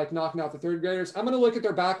say, like knocking out the third graders. I'm going to look at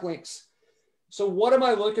their backlinks. So what am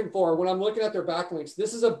I looking for when I'm looking at their backlinks?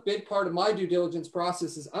 This is a big part of my due diligence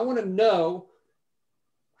process. Is I want to know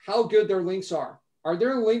how good their links are. Are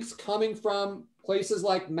their links coming from places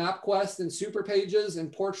like MapQuest and Superpages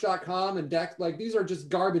and Porch.com and Deck? Like these are just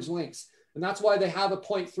garbage links. And that's why they have a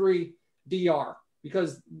 0.3 DR,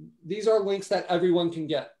 because these are links that everyone can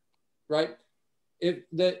get, right?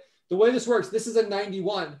 The way this works, this is a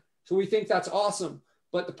 91. So we think that's awesome.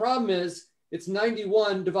 But the problem is it's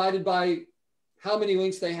 91 divided by how many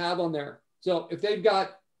links they have on there. So if they've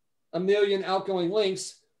got 1 million outgoing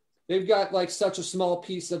links, they've got like such a small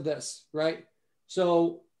piece of this, right?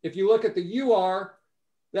 So if you look at the UR,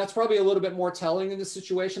 that's probably a little bit more telling in this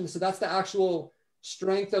situation. So that's the actual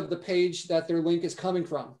strength of the page that their link is coming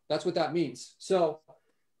from. That's what that means. So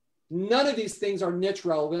none of these things are niche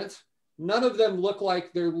relevant. None of them look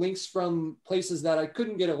like they're links from places that I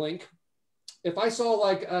couldn't get a link. If I saw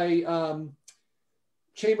like a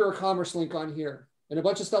Chamber of Commerce link on here and a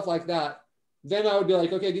bunch of stuff like that, then I would be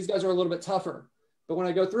like, okay, these guys are a little bit tougher. But when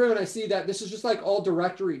I go through and I see that this is just like all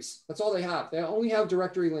directories, that's all they have. They only have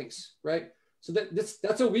directory links, right? So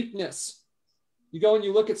that's a weakness. You go and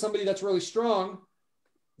you look at somebody that's really strong,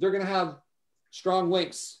 they're going to have strong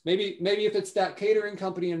links. Maybe if it's that catering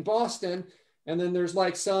company in Boston, and then there's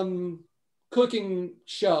like some cooking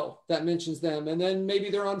show that mentions them, and then maybe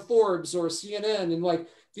they're on Forbes or CNN, and like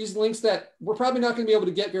these links that we're probably not going to be able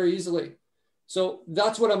to get very easily. So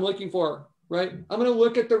that's what I'm looking for, right? I'm going to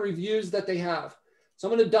look at the reviews that they have. So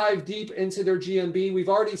I'm going to dive deep into their GMB. We've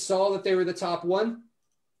already saw that they were the top one.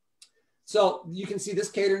 So you can see this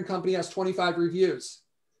catering company has 25 reviews.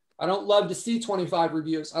 I don't love to see 25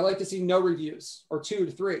 reviews. I like to see no reviews, or 2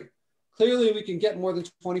 to 3. Clearly we can get more than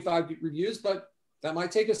 25 reviews, but that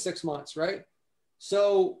might take us 6 months, right?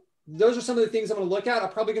 So those are some of the things I'm going to look at. I'm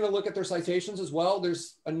probably going to look at their citations as well.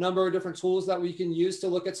 There's a number of different tools that we can use to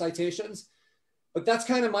look at citations, but that's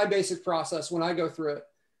kind of my basic process when I go through it.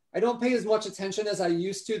 I don't pay as much attention as I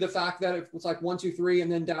used to the fact that it's like 1, 2, 3,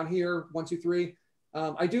 and then down here, 1, 2, 3.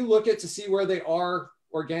 I do look at to see where they are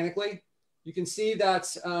organically. You can see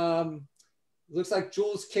that looks like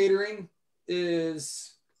Jules Catering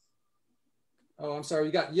is, oh, I'm sorry,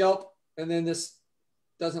 you got Yelp, and then this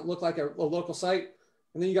doesn't look like a local site.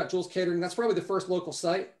 And then you got Jules Catering. That's probably the first local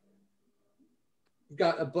site. you've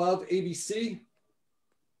got above ABC.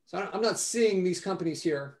 So I'm not seeing these companies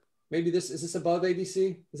here. Maybe is this above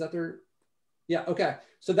ABC? Is that their? Yeah. Okay.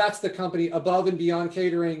 So that's the company. Above and Beyond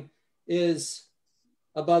Catering is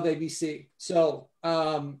above ABC. So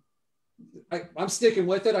I'm sticking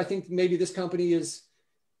with it. I think maybe this company is,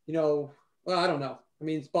 well, I don't know. I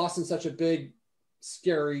mean, Boston's such a big,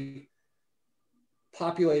 scary,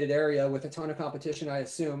 populated area with a ton of competition, I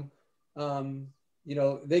assume.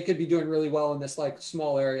 They could be doing really well in this like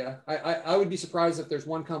small area. I would be surprised if there's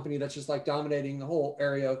one company that's just like dominating the whole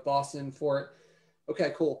area of Boston for it.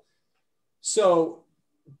 Okay, cool. So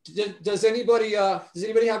does anybody have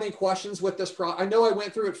any questions with this I know I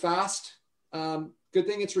went through it fast. Good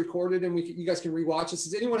thing it's recorded and you guys can rewatch this.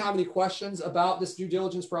 Does anyone have any questions about this due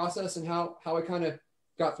diligence process and how I kind of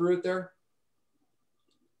got through it there?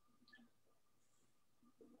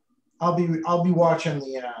 I'll be watching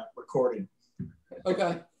the recording.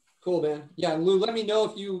 Okay, cool, man. Yeah, Lou, let me know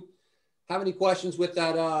if you have any questions with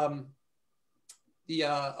that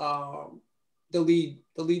the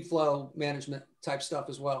lead flow management type stuff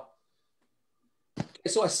as well. Okay,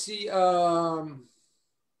 so I see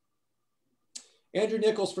Andrew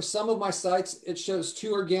Nichols, for some of my sites, it shows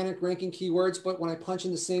 2 organic ranking keywords, but when I punch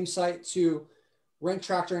in the same site to Rank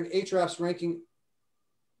Tractor and Ahrefs ranking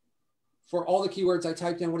for all the keywords I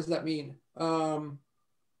typed in, what does that mean? For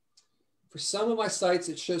some of my sites,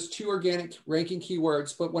 it shows 2 organic ranking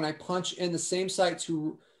keywords, but when I punch in the same site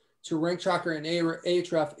to Rank Tracker and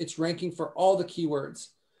Ahrefs, it's ranking for all the keywords.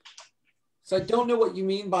 So I don't know what you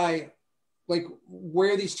mean by like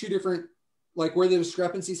where these 2 different, like where the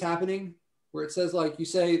discrepancy's happening, where it says like you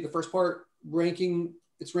say the first part ranking,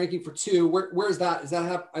 it's ranking for 2. Where is that? Is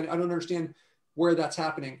that I don't understand where that's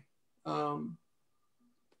happening. So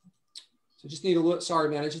just need sorry,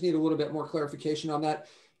 man, I just need a little bit more clarification on that.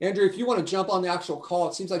 Andrew, if you want to jump on the actual call,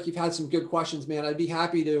 it seems like you've had some good questions, man. I'd be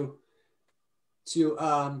happy to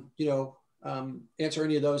answer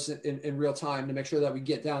any of those in real time to make sure that we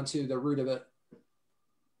get down to the root of it.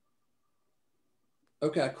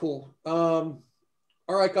 Okay, cool. All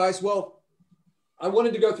right, guys. Well, I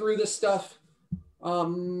wanted to go through this stuff.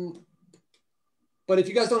 But if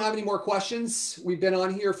you guys don't have any more questions, we've been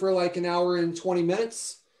on here for like an hour and 20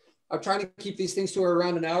 minutes. I'm trying to keep these things to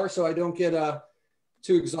around an hour so I don't get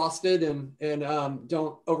too exhausted and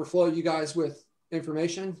don't overflow you guys with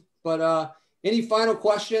information. But any final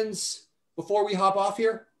questions before we hop off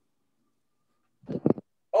here?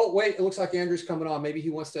 Oh, wait, it looks like Andrew's coming on. Maybe he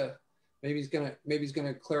wants to, maybe he's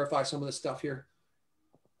gonna clarify some of this stuff here.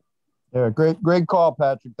 Yeah, great call,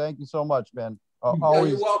 Patrick. Thank you so much, man. Yeah,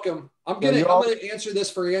 you're welcome. I'm gonna answer this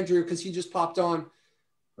for Andrew because he just popped on.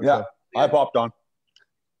 Yeah, I popped on.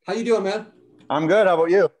 How you doing, man? I'm good. How about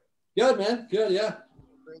you? Good, man. Good, yeah.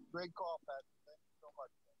 Great call, Patrick. Thank you so much.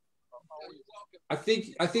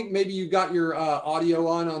 I think maybe you got your audio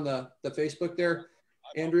on the Facebook there,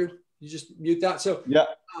 Andrew. You just mute that. So yeah,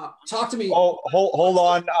 talk to me. Oh, hold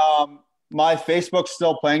on. My Facebook's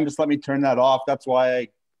still playing. Just let me turn that off. That's why.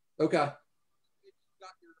 Okay.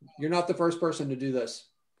 You're not the first person to do this.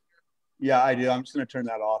 Yeah, I do. I'm just gonna turn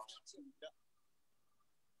that off.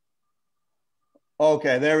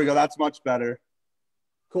 Okay, there we go. That's much better.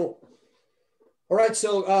 Cool. All right.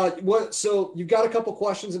 So so you've got a couple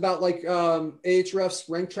questions about like Ahrefs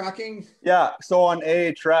rank tracking. Yeah. So on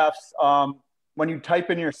Ahrefs, when you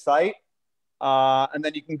type in your site, and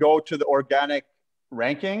then you can go to the organic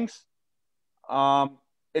rankings,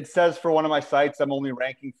 it says for one of my sites, I'm only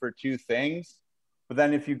ranking for 2 things. But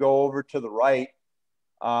then if you go over to the right,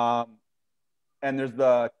 and there's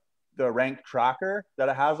the rank tracker that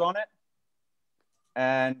it has on it,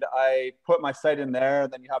 and I put my site in there,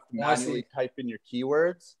 and then you have to manually type in your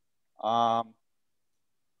keywords.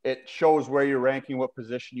 It shows where you're ranking, what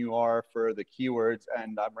position you are for the keywords,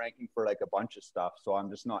 and I'm ranking for like a bunch of stuff. So I'm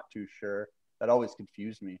just not too sure. That always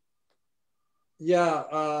confused me. Yeah.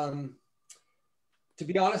 To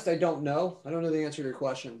be honest, I don't know. I don't know the answer to your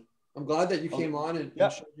question. I'm glad that you came on and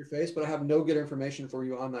showed your face, but I have no good information for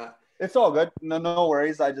you on that. It's all good. No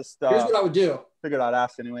worries. I just here's what I would do. Figured I'd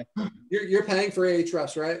ask anyway. You're paying for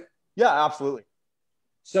Ahrefs, right? Yeah, absolutely.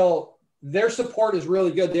 So their support is really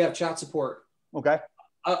good. They have chat support. Okay.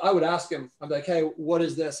 I would ask him. I'm like, hey, what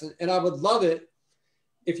is this? And I would love it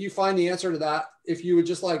if you find the answer to that. If you would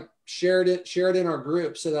just like share it in our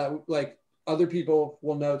group so that like other people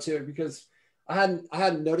will know too. Because I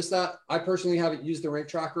hadn't noticed that. I personally haven't used the rank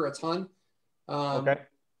tracker a ton. Okay.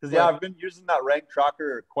 Because yeah, I've been using that rank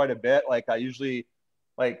tracker quite a bit. Like I usually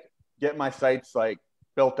like get my sites like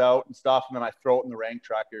built out and stuff, and then I throw it in the rank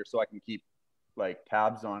tracker so I can keep like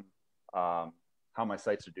tabs on how my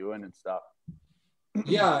sites are doing and stuff.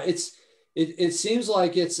 Yeah, it's it seems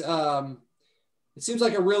like it seems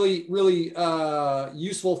like a really, really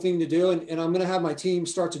useful thing to do. And I'm going to have my team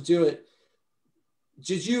start to do it.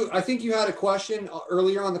 I think you had a question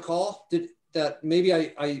earlier on the call that maybe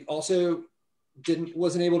I also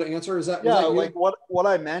wasn't able to answer. Is that, yeah, was that you? like what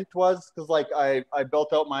I meant was, because like I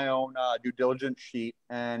built out my own due diligence sheet,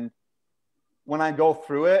 and when I go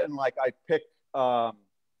through it and like I pick one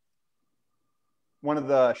of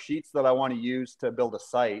the sheets that I want to use to build a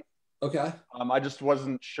site. Okay. I just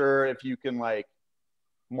wasn't sure if you can like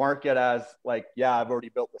mark it as like, yeah, I've already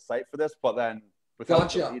built the site for this, but then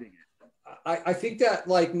without deleting it. I think that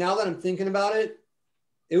like, now that I'm thinking about it,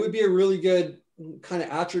 it would be a really good kind of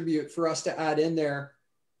attribute for us to add in there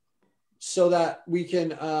so that we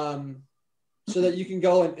can, so that you can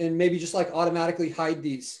go and maybe just like automatically hide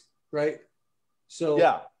these, right? So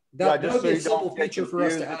yeah, that just would so be a you simple don't get feature for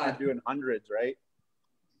us to confused if add. you're doing hundreds, right?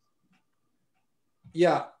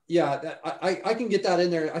 Yeah, I can get that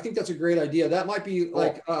in there. I think that's a great idea. That might be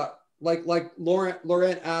Cool. like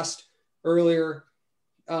Laurent asked earlier.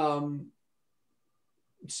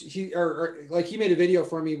 He made a video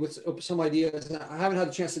for me with some ideas, and I haven't had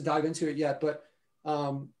a chance to dive into it yet, but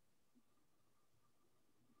I'm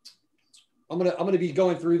gonna be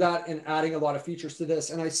going through that and adding a lot of features to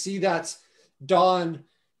this. And I see that Don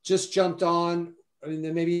just jumped on. I mean,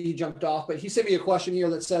 then maybe he jumped off, but he sent me a question here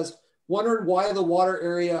that says, wondering why the water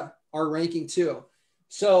area are ranking 2.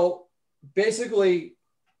 So basically,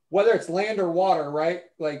 whether it's land or water, right?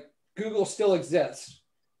 Like Google still exists,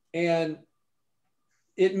 and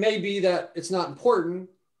it may be that it's not important,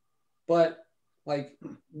 but like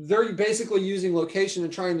they're basically using location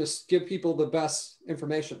and trying to give people the best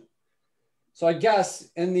information. So I guess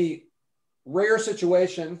in the rare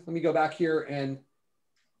situation, let me go back here, and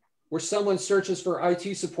where someone searches for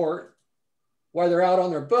IT support while they're out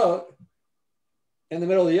on their boat in the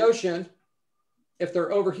middle of the ocean, if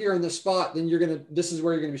they're over here in this spot, then this is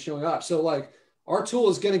where you're gonna be showing up. So like our tool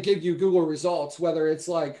is gonna give you Google results, whether it's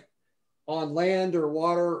like on land or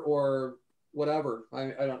water or whatever.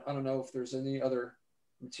 I don't know if there's any other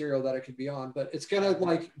material that it could be on, but it's gonna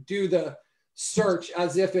like do the search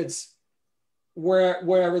as if it's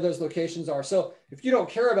wherever those locations are. So if you don't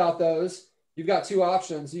care about those, you've got 2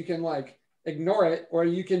 options. You can like ignore it, or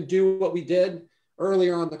you can do what we did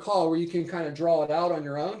earlier on the call, where you can kind of draw it out on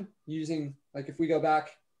your own using, like, if we go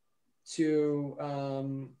back to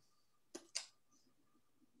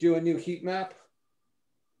do a new heat map,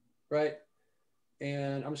 right?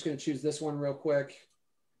 And I'm just going to choose this one real quick.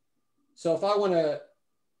 So if I want to,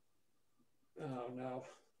 oh no,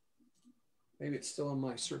 maybe it's still in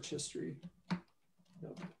my search history.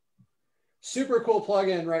 Nope. Super cool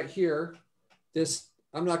plugin right here. This,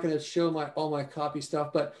 I'm not going to show all my copy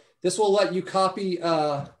stuff, but this will let you copy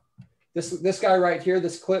this guy right here,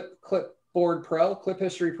 this Clipboard Pro, Clip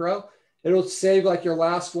History Pro. It'll save like your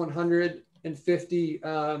last 150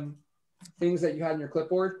 things that you had in your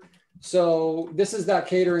clipboard. So this is that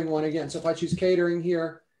catering one again. So if I choose catering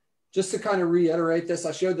here, just to kind of reiterate this,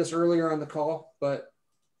 I showed this earlier on the call, but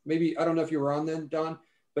maybe, I don't know if you were on then, Don,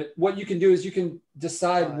 but what you can do is you can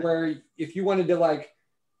decide where, if you wanted to like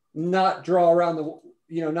not draw around the,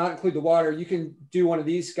 not include the water, you can do one of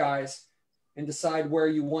these guys and decide where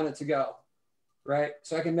you want it to go, right?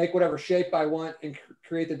 So I can make whatever shape I want and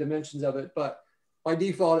create the dimensions of it. But by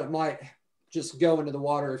default, it might just go into the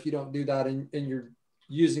water if you don't do that and you're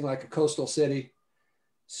using like a coastal city.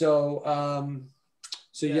 So,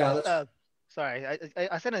 yeah. Sorry,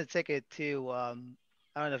 I sent a ticket to, I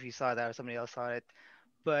don't know if you saw that or somebody else saw it,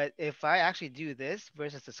 but if I actually do this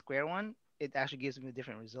versus the square one, it actually gives me a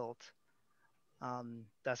different result.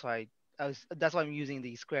 That's why I'm using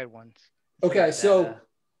the squared ones. Okay, so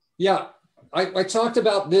yeah, I talked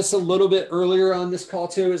about this a little bit earlier on this call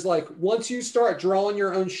too, is like, once you start drawing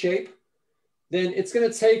your own shape, then it's going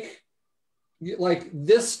to take, like,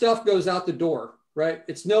 this stuff goes out the door, right?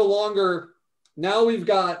 It's no longer, now we've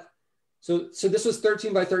got, so this was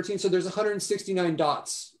 13 by 13. So there's 169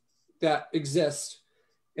 dots that exist,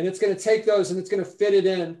 and it's going to take those and it's going to fit it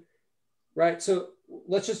in, right? So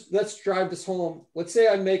let's drive this home. Let's say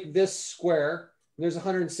I make this square, and there's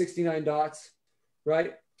 169 dots,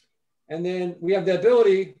 right? And then we have the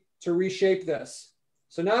ability to reshape this.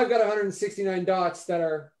 So now I've got 169 dots that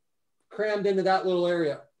are crammed into that little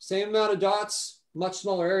area. Same amount of dots, much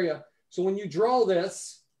smaller area. So when you draw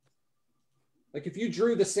this, like if you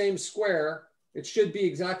drew the same square, it should be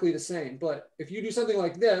exactly the same. But if you do something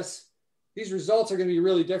like this, these results are going to be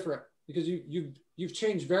really different because you've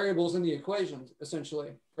changed variables in the equation, essentially,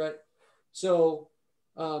 right? So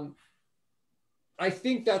I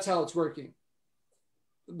think that's how it's working.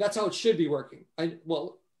 That's how it should be working.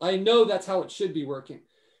 I know that's how it should be working.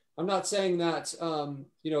 I'm not saying that,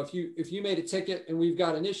 you know, if you made a ticket and we've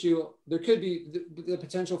got an issue, there could be the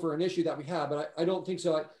potential for an issue that we have, but I don't think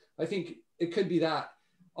so. I think it could be that.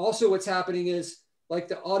 Also, what's happening is like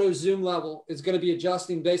the auto zoom level is going to be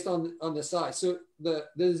adjusting based on the size. So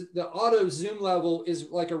the auto zoom level is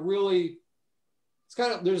like a really, it's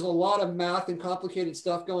kind of, there's a lot of math and complicated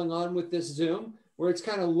stuff going on with this zoom, where it's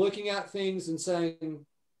kind of looking at things and saying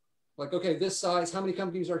like, okay, this size, how many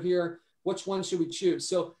companies are here? Which one should we choose?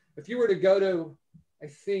 So if you were to go to, I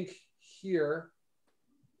think here,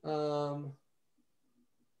 so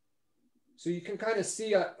you can kind of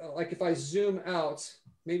see, like if I zoom out,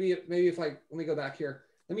 maybe if I, let me go back here.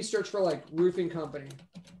 Let me search for like roofing company.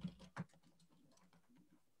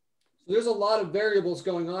 So there's a lot of variables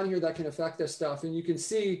going on here that can affect this stuff. And you can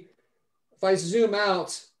see, if I zoom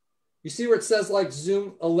out, you see where it says like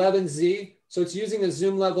zoom 11Z. So it's using a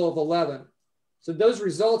zoom level of 11. So those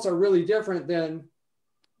results are really different than,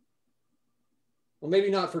 well,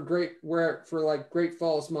 maybe not for like Great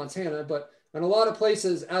Falls, Montana, but in a lot of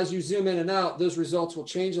places, as you zoom in and out, those results will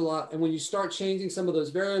change a lot. And when you start changing some of those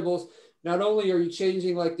variables, not only are you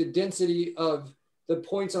changing like the density of the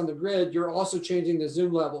points on the grid, you're also changing the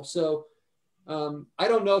zoom level. So I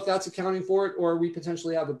don't know if that's accounting for it or we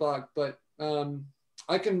potentially have a bug, but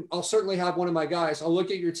I'll certainly have one of my guys. I'll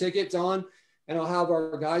look at your ticket, Don, and I'll have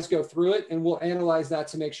our guys go through it and we'll analyze that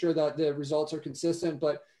to make sure that the results are consistent.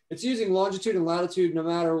 But it's using longitude and latitude no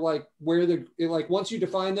matter like where like once you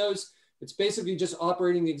define those, it's basically just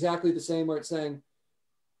operating exactly the same, where it's saying,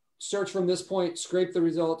 search from this point, scrape the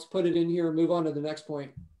results, put it in here, and move on to the next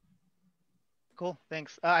point. Cool,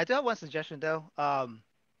 thanks. I do have one suggestion though.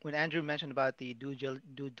 When Andrew mentioned about the due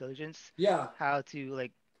diligence, yeah, how to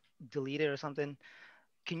like delete it or something,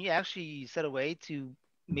 can you actually set a way to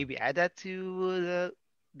maybe add that to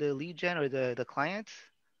the lead gen or the client?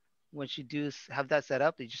 Once you do have that set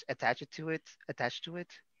up, you just attach to it.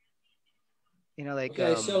 You know, like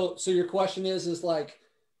okay. So your question is like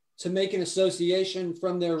to make an association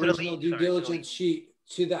from the original due diligence sheet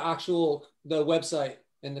to the actual the website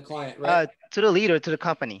and the client, right? To the lead or to the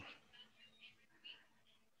company.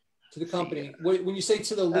 To the company. When you say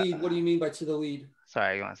to the lead, what do you mean by to the lead?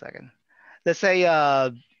 Sorry, 1 second. Let's say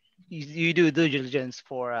you do due diligence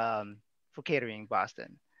for Catering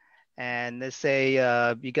Boston, and let's say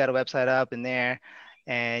you got a website up in there,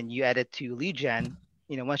 and you add it to lead gen.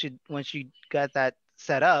 You know, once you got that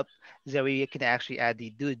set up, that way you can actually add the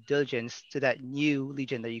due diligence to that new lead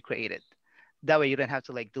gen that you created. That way you don't have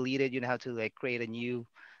to like delete it. You don't have to like create a new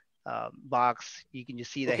box. You can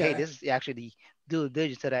just see that, hey, this is actually the due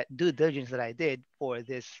diligence that I did for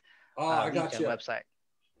this I got you. website.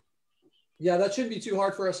 Yeah, that shouldn't be too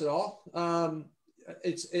hard for us at all.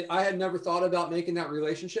 I had never thought about making that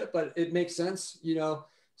relationship, but it makes sense, you know,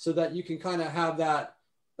 so that you can kind of have that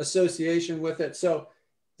association with it. So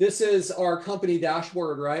this is our company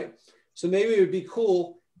dashboard, right? So maybe it would be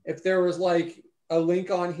cool if there was like a link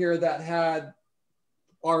on here that had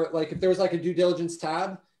if there was like a due diligence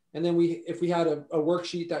tab, and then if we had a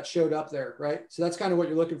worksheet that showed up there, right? So that's kind of what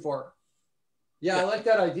you're looking for. Yeah, I like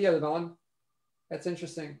that idea, Don. That's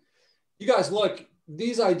interesting. You guys, look,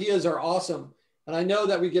 these ideas are awesome. And I know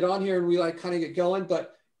that we get on here and we like kind of get going,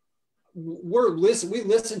 but we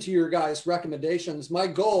listen to your guys' recommendations. My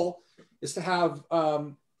goal is to have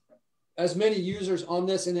as many users on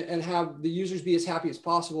this and have the users be as happy as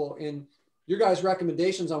possible. And your guys'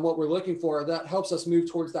 recommendations on what we're looking for, that helps us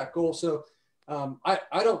move towards that goal. So I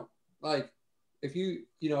don't like, if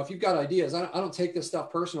you've got ideas, I don't take this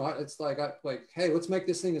stuff personal. It's like, hey, let's make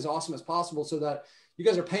this thing as awesome as possible so that you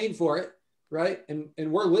guys are paying for it, right?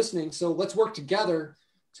 And we're listening. So let's work together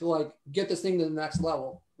to like get this thing to the next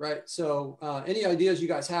level, right? So any ideas you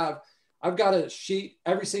guys have, I've got a sheet.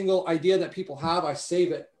 Every single idea that people have, I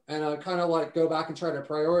save it, and I kind of like go back and try to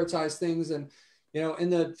prioritize things. And you know, in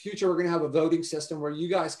the future, we're going to have a voting system where you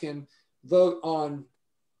guys can vote on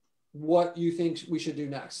what you think we should do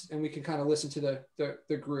next, and we can kind of listen to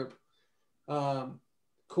the group.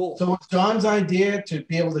 Cool. So it's Don's idea to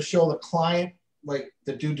be able to show the client like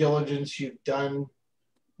the due diligence you've done.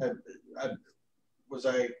 Was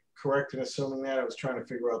I correct in assuming that? I was trying to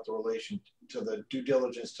figure out the relation to the due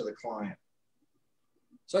diligence to the client.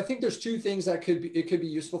 So I think there's two things that it could be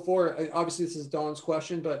useful for. Obviously, this is Don's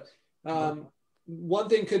question, but one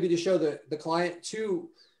thing could be to show the client. Two,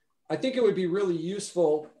 I think it would be really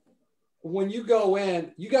useful when you go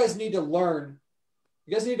in. You guys need to learn.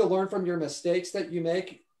 You guys need to learn from your mistakes that you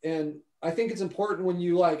make. And I think it's important when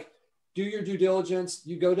you like do your due diligence,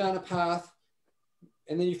 you go down a path,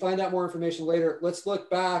 and then you find out more information later. Let's look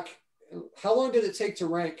back. How long did it take to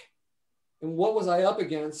rank? and what was I up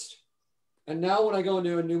against? And now when I go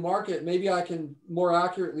into a new market, maybe I can more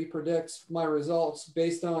accurately predict my results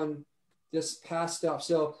based on this past stuff.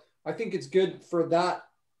 So I think it's good for that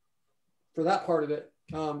part of it.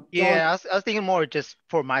 Yeah, I was thinking more just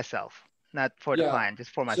for myself, not for the Yeah. client,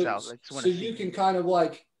 just for myself. So you can kind of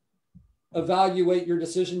like evaluate your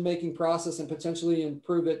decision-making process and potentially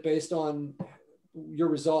improve it based on your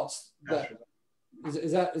results.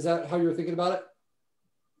 Is that how you're thinking about it?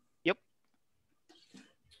 Yep.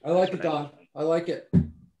 I like it, Don. I like it.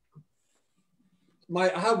 I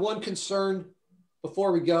have one concern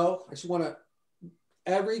before we go. I just want to,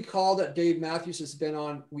 every call that Dave Matthews has been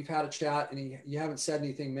on, we've had a chat and you haven't said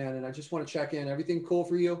anything, man. And I just want to check in. Everything cool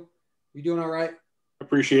for you? You doing all right?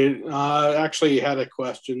 Appreciate it. Actually had a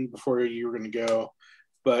question before you were going to go,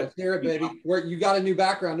 but let's hear it, baby. Where you got a new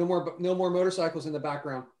background? No more motorcycles in the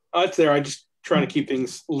background. It's there. I just trying to keep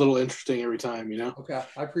things a little interesting every time, Okay,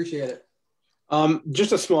 I appreciate it.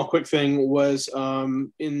 Just a small quick thing was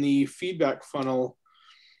in the feedback funnel,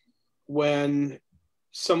 when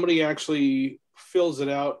somebody actually fills it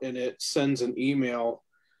out and it sends an email.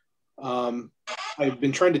 I've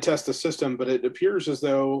been trying to test the system, but it appears as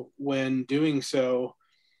though when doing so,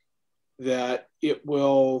 that it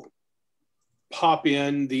will pop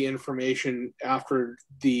in the information after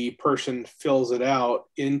the person fills it out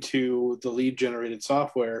into the lead generated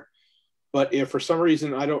software. But if for some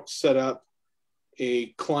reason I don't set up a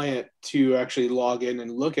client to actually log in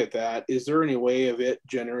and look at that, is there any way of it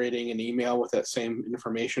generating an email with that same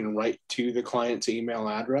information right to the client's email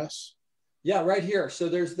address? Yeah, right here. So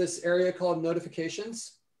there's this area called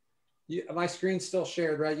notifications. My screen's still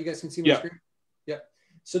shared, right? You guys can see my screen? Yep.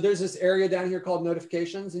 So there's this area down here called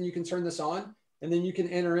notifications, and you can turn this on, and then you can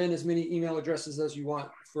enter in as many email addresses as you want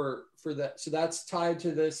for that. So that's tied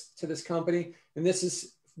to this company, and this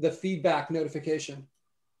is the feedback notification.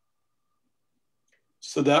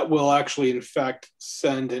 So that will actually, in fact,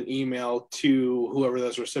 send an email to whoever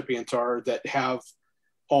those recipients are that have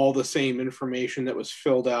all the same information that was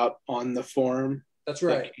filled out on the form. That's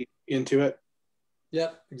right. Into it.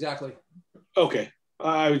 Yep, exactly. Okay.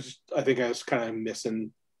 I think I was kind of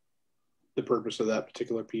missing the purpose of that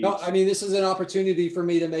particular piece. No, I mean, this is an opportunity for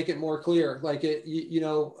me to make it more clear. Like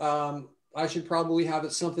I should probably have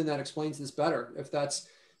it something that explains this better. If that's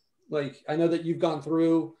like, I know that you've gone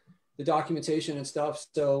through the documentation and stuff,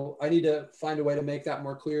 so I need to find a way to make that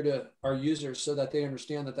more clear to our users so that they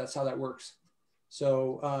understand that that's how that works.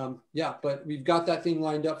 So yeah, but we've got that thing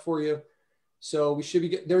lined up for you. So we should be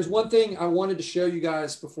good. There's one thing I wanted to show you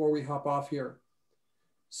guys before we hop off here.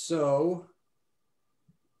 So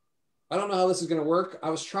I don't know how this is going to work. I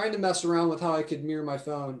was trying to mess around with how I could mirror my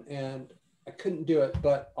phone and I couldn't do it,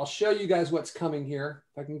 but I'll show you guys what's coming here.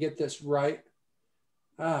 If I can get this right.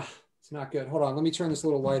 It's not good. Hold on. Let me turn this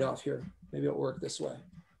little light off here. Maybe it'll work this way.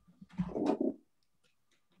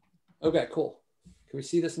 Okay, cool. Can we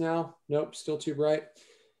see this now? Nope, still too bright.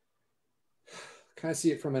 Kind of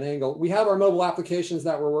see it from an angle. We have our mobile applications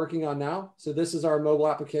that we're working on now. So this is our mobile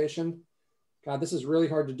application. God, this is really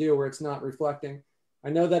hard to do where it's not reflecting. I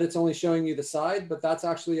know that it's only showing you the side, but that's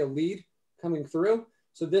actually a lead coming through.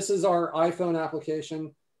 So this is our iPhone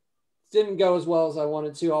application. Didn't go as well as I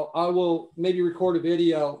wanted to. I will maybe record a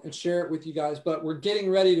video and share it with you guys, but we're getting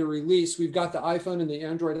ready to release. We've got the iPhone and the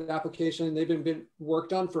Android application. They've been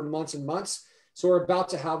worked on for months and months. So we're about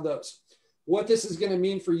to have those. What this is going to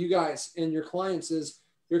mean for you guys and your clients is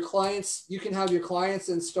you can have your clients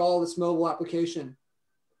install this mobile application.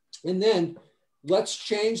 And then let's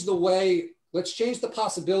change the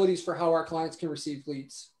possibilities for how our clients can receive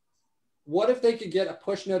leads. What if they could get a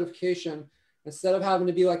push notification instead of having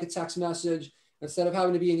to be like a text message, instead of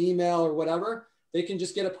having to be an email or whatever? They can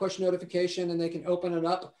just get a push notification and they can open it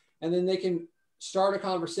up and then they can start a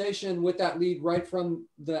conversation with that lead right from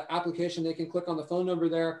the application. They can click on the phone number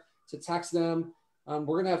there to text them.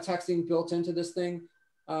 We're going to have texting built into this thing.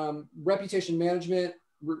 Reputation management,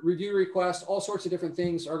 review requests, all sorts of different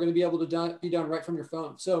things are going to be able to be done right from your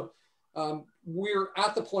phone. So we're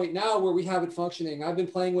at the point now where we have it functioning. I've been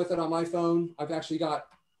playing with it on my phone. I've actually got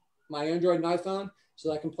my Android and iPhone so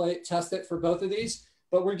that I can test it for both of these,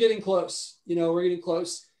 but we're getting close. We're getting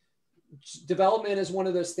close. Development is one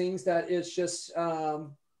of those things that is just,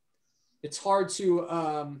 it's hard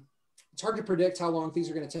to predict how long things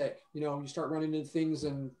are going to take. You start running into things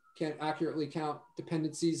and can't accurately count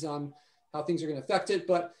dependencies on how things are going to affect it.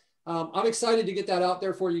 But I'm excited to get that out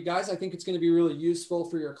there for you guys. I think it's going to be really useful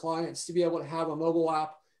for your clients to be able to have a mobile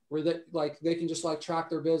app where they can just track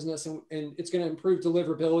their business and it's going to improve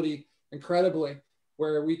deliverability incredibly,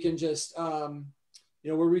 where we can just,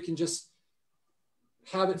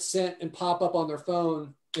 have it sent and pop up on their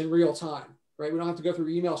phone in real time, right? We don't have to go through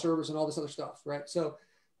email servers and all this other stuff, right? So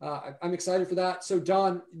I'm excited for that. So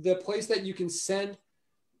Don, the place that you can send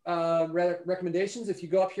recommendations, if you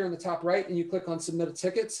go up here in the top right and you click on submitted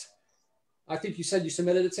tickets, I think you said you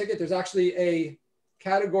submitted a ticket. There's actually a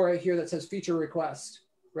category here that says feature request,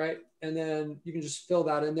 right? And then you can just fill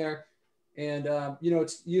that in there. And, you know,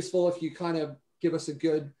 it's useful if you kind of give us a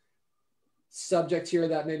good subject here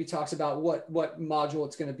that maybe talks about what module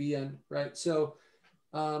it's going to be in, right? So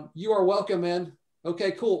you are welcome, man.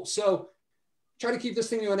 Okay, cool. So try to keep this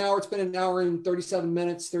thing to an hour. It's been an hour and 37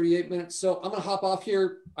 minutes, 38 minutes. So I'm going to hop off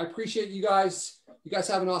here. I appreciate you guys. You guys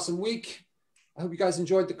have an awesome week. I hope you guys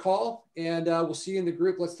enjoyed the call, and we'll see you in the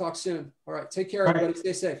group. Let's talk soon. All right. Take care, everybody.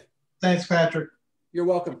 Stay safe. Thanks, Patrick. You're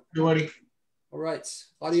welcome. Everybody. All right.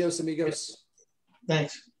 Adios, amigos.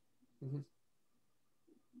 Thanks. Mm-hmm.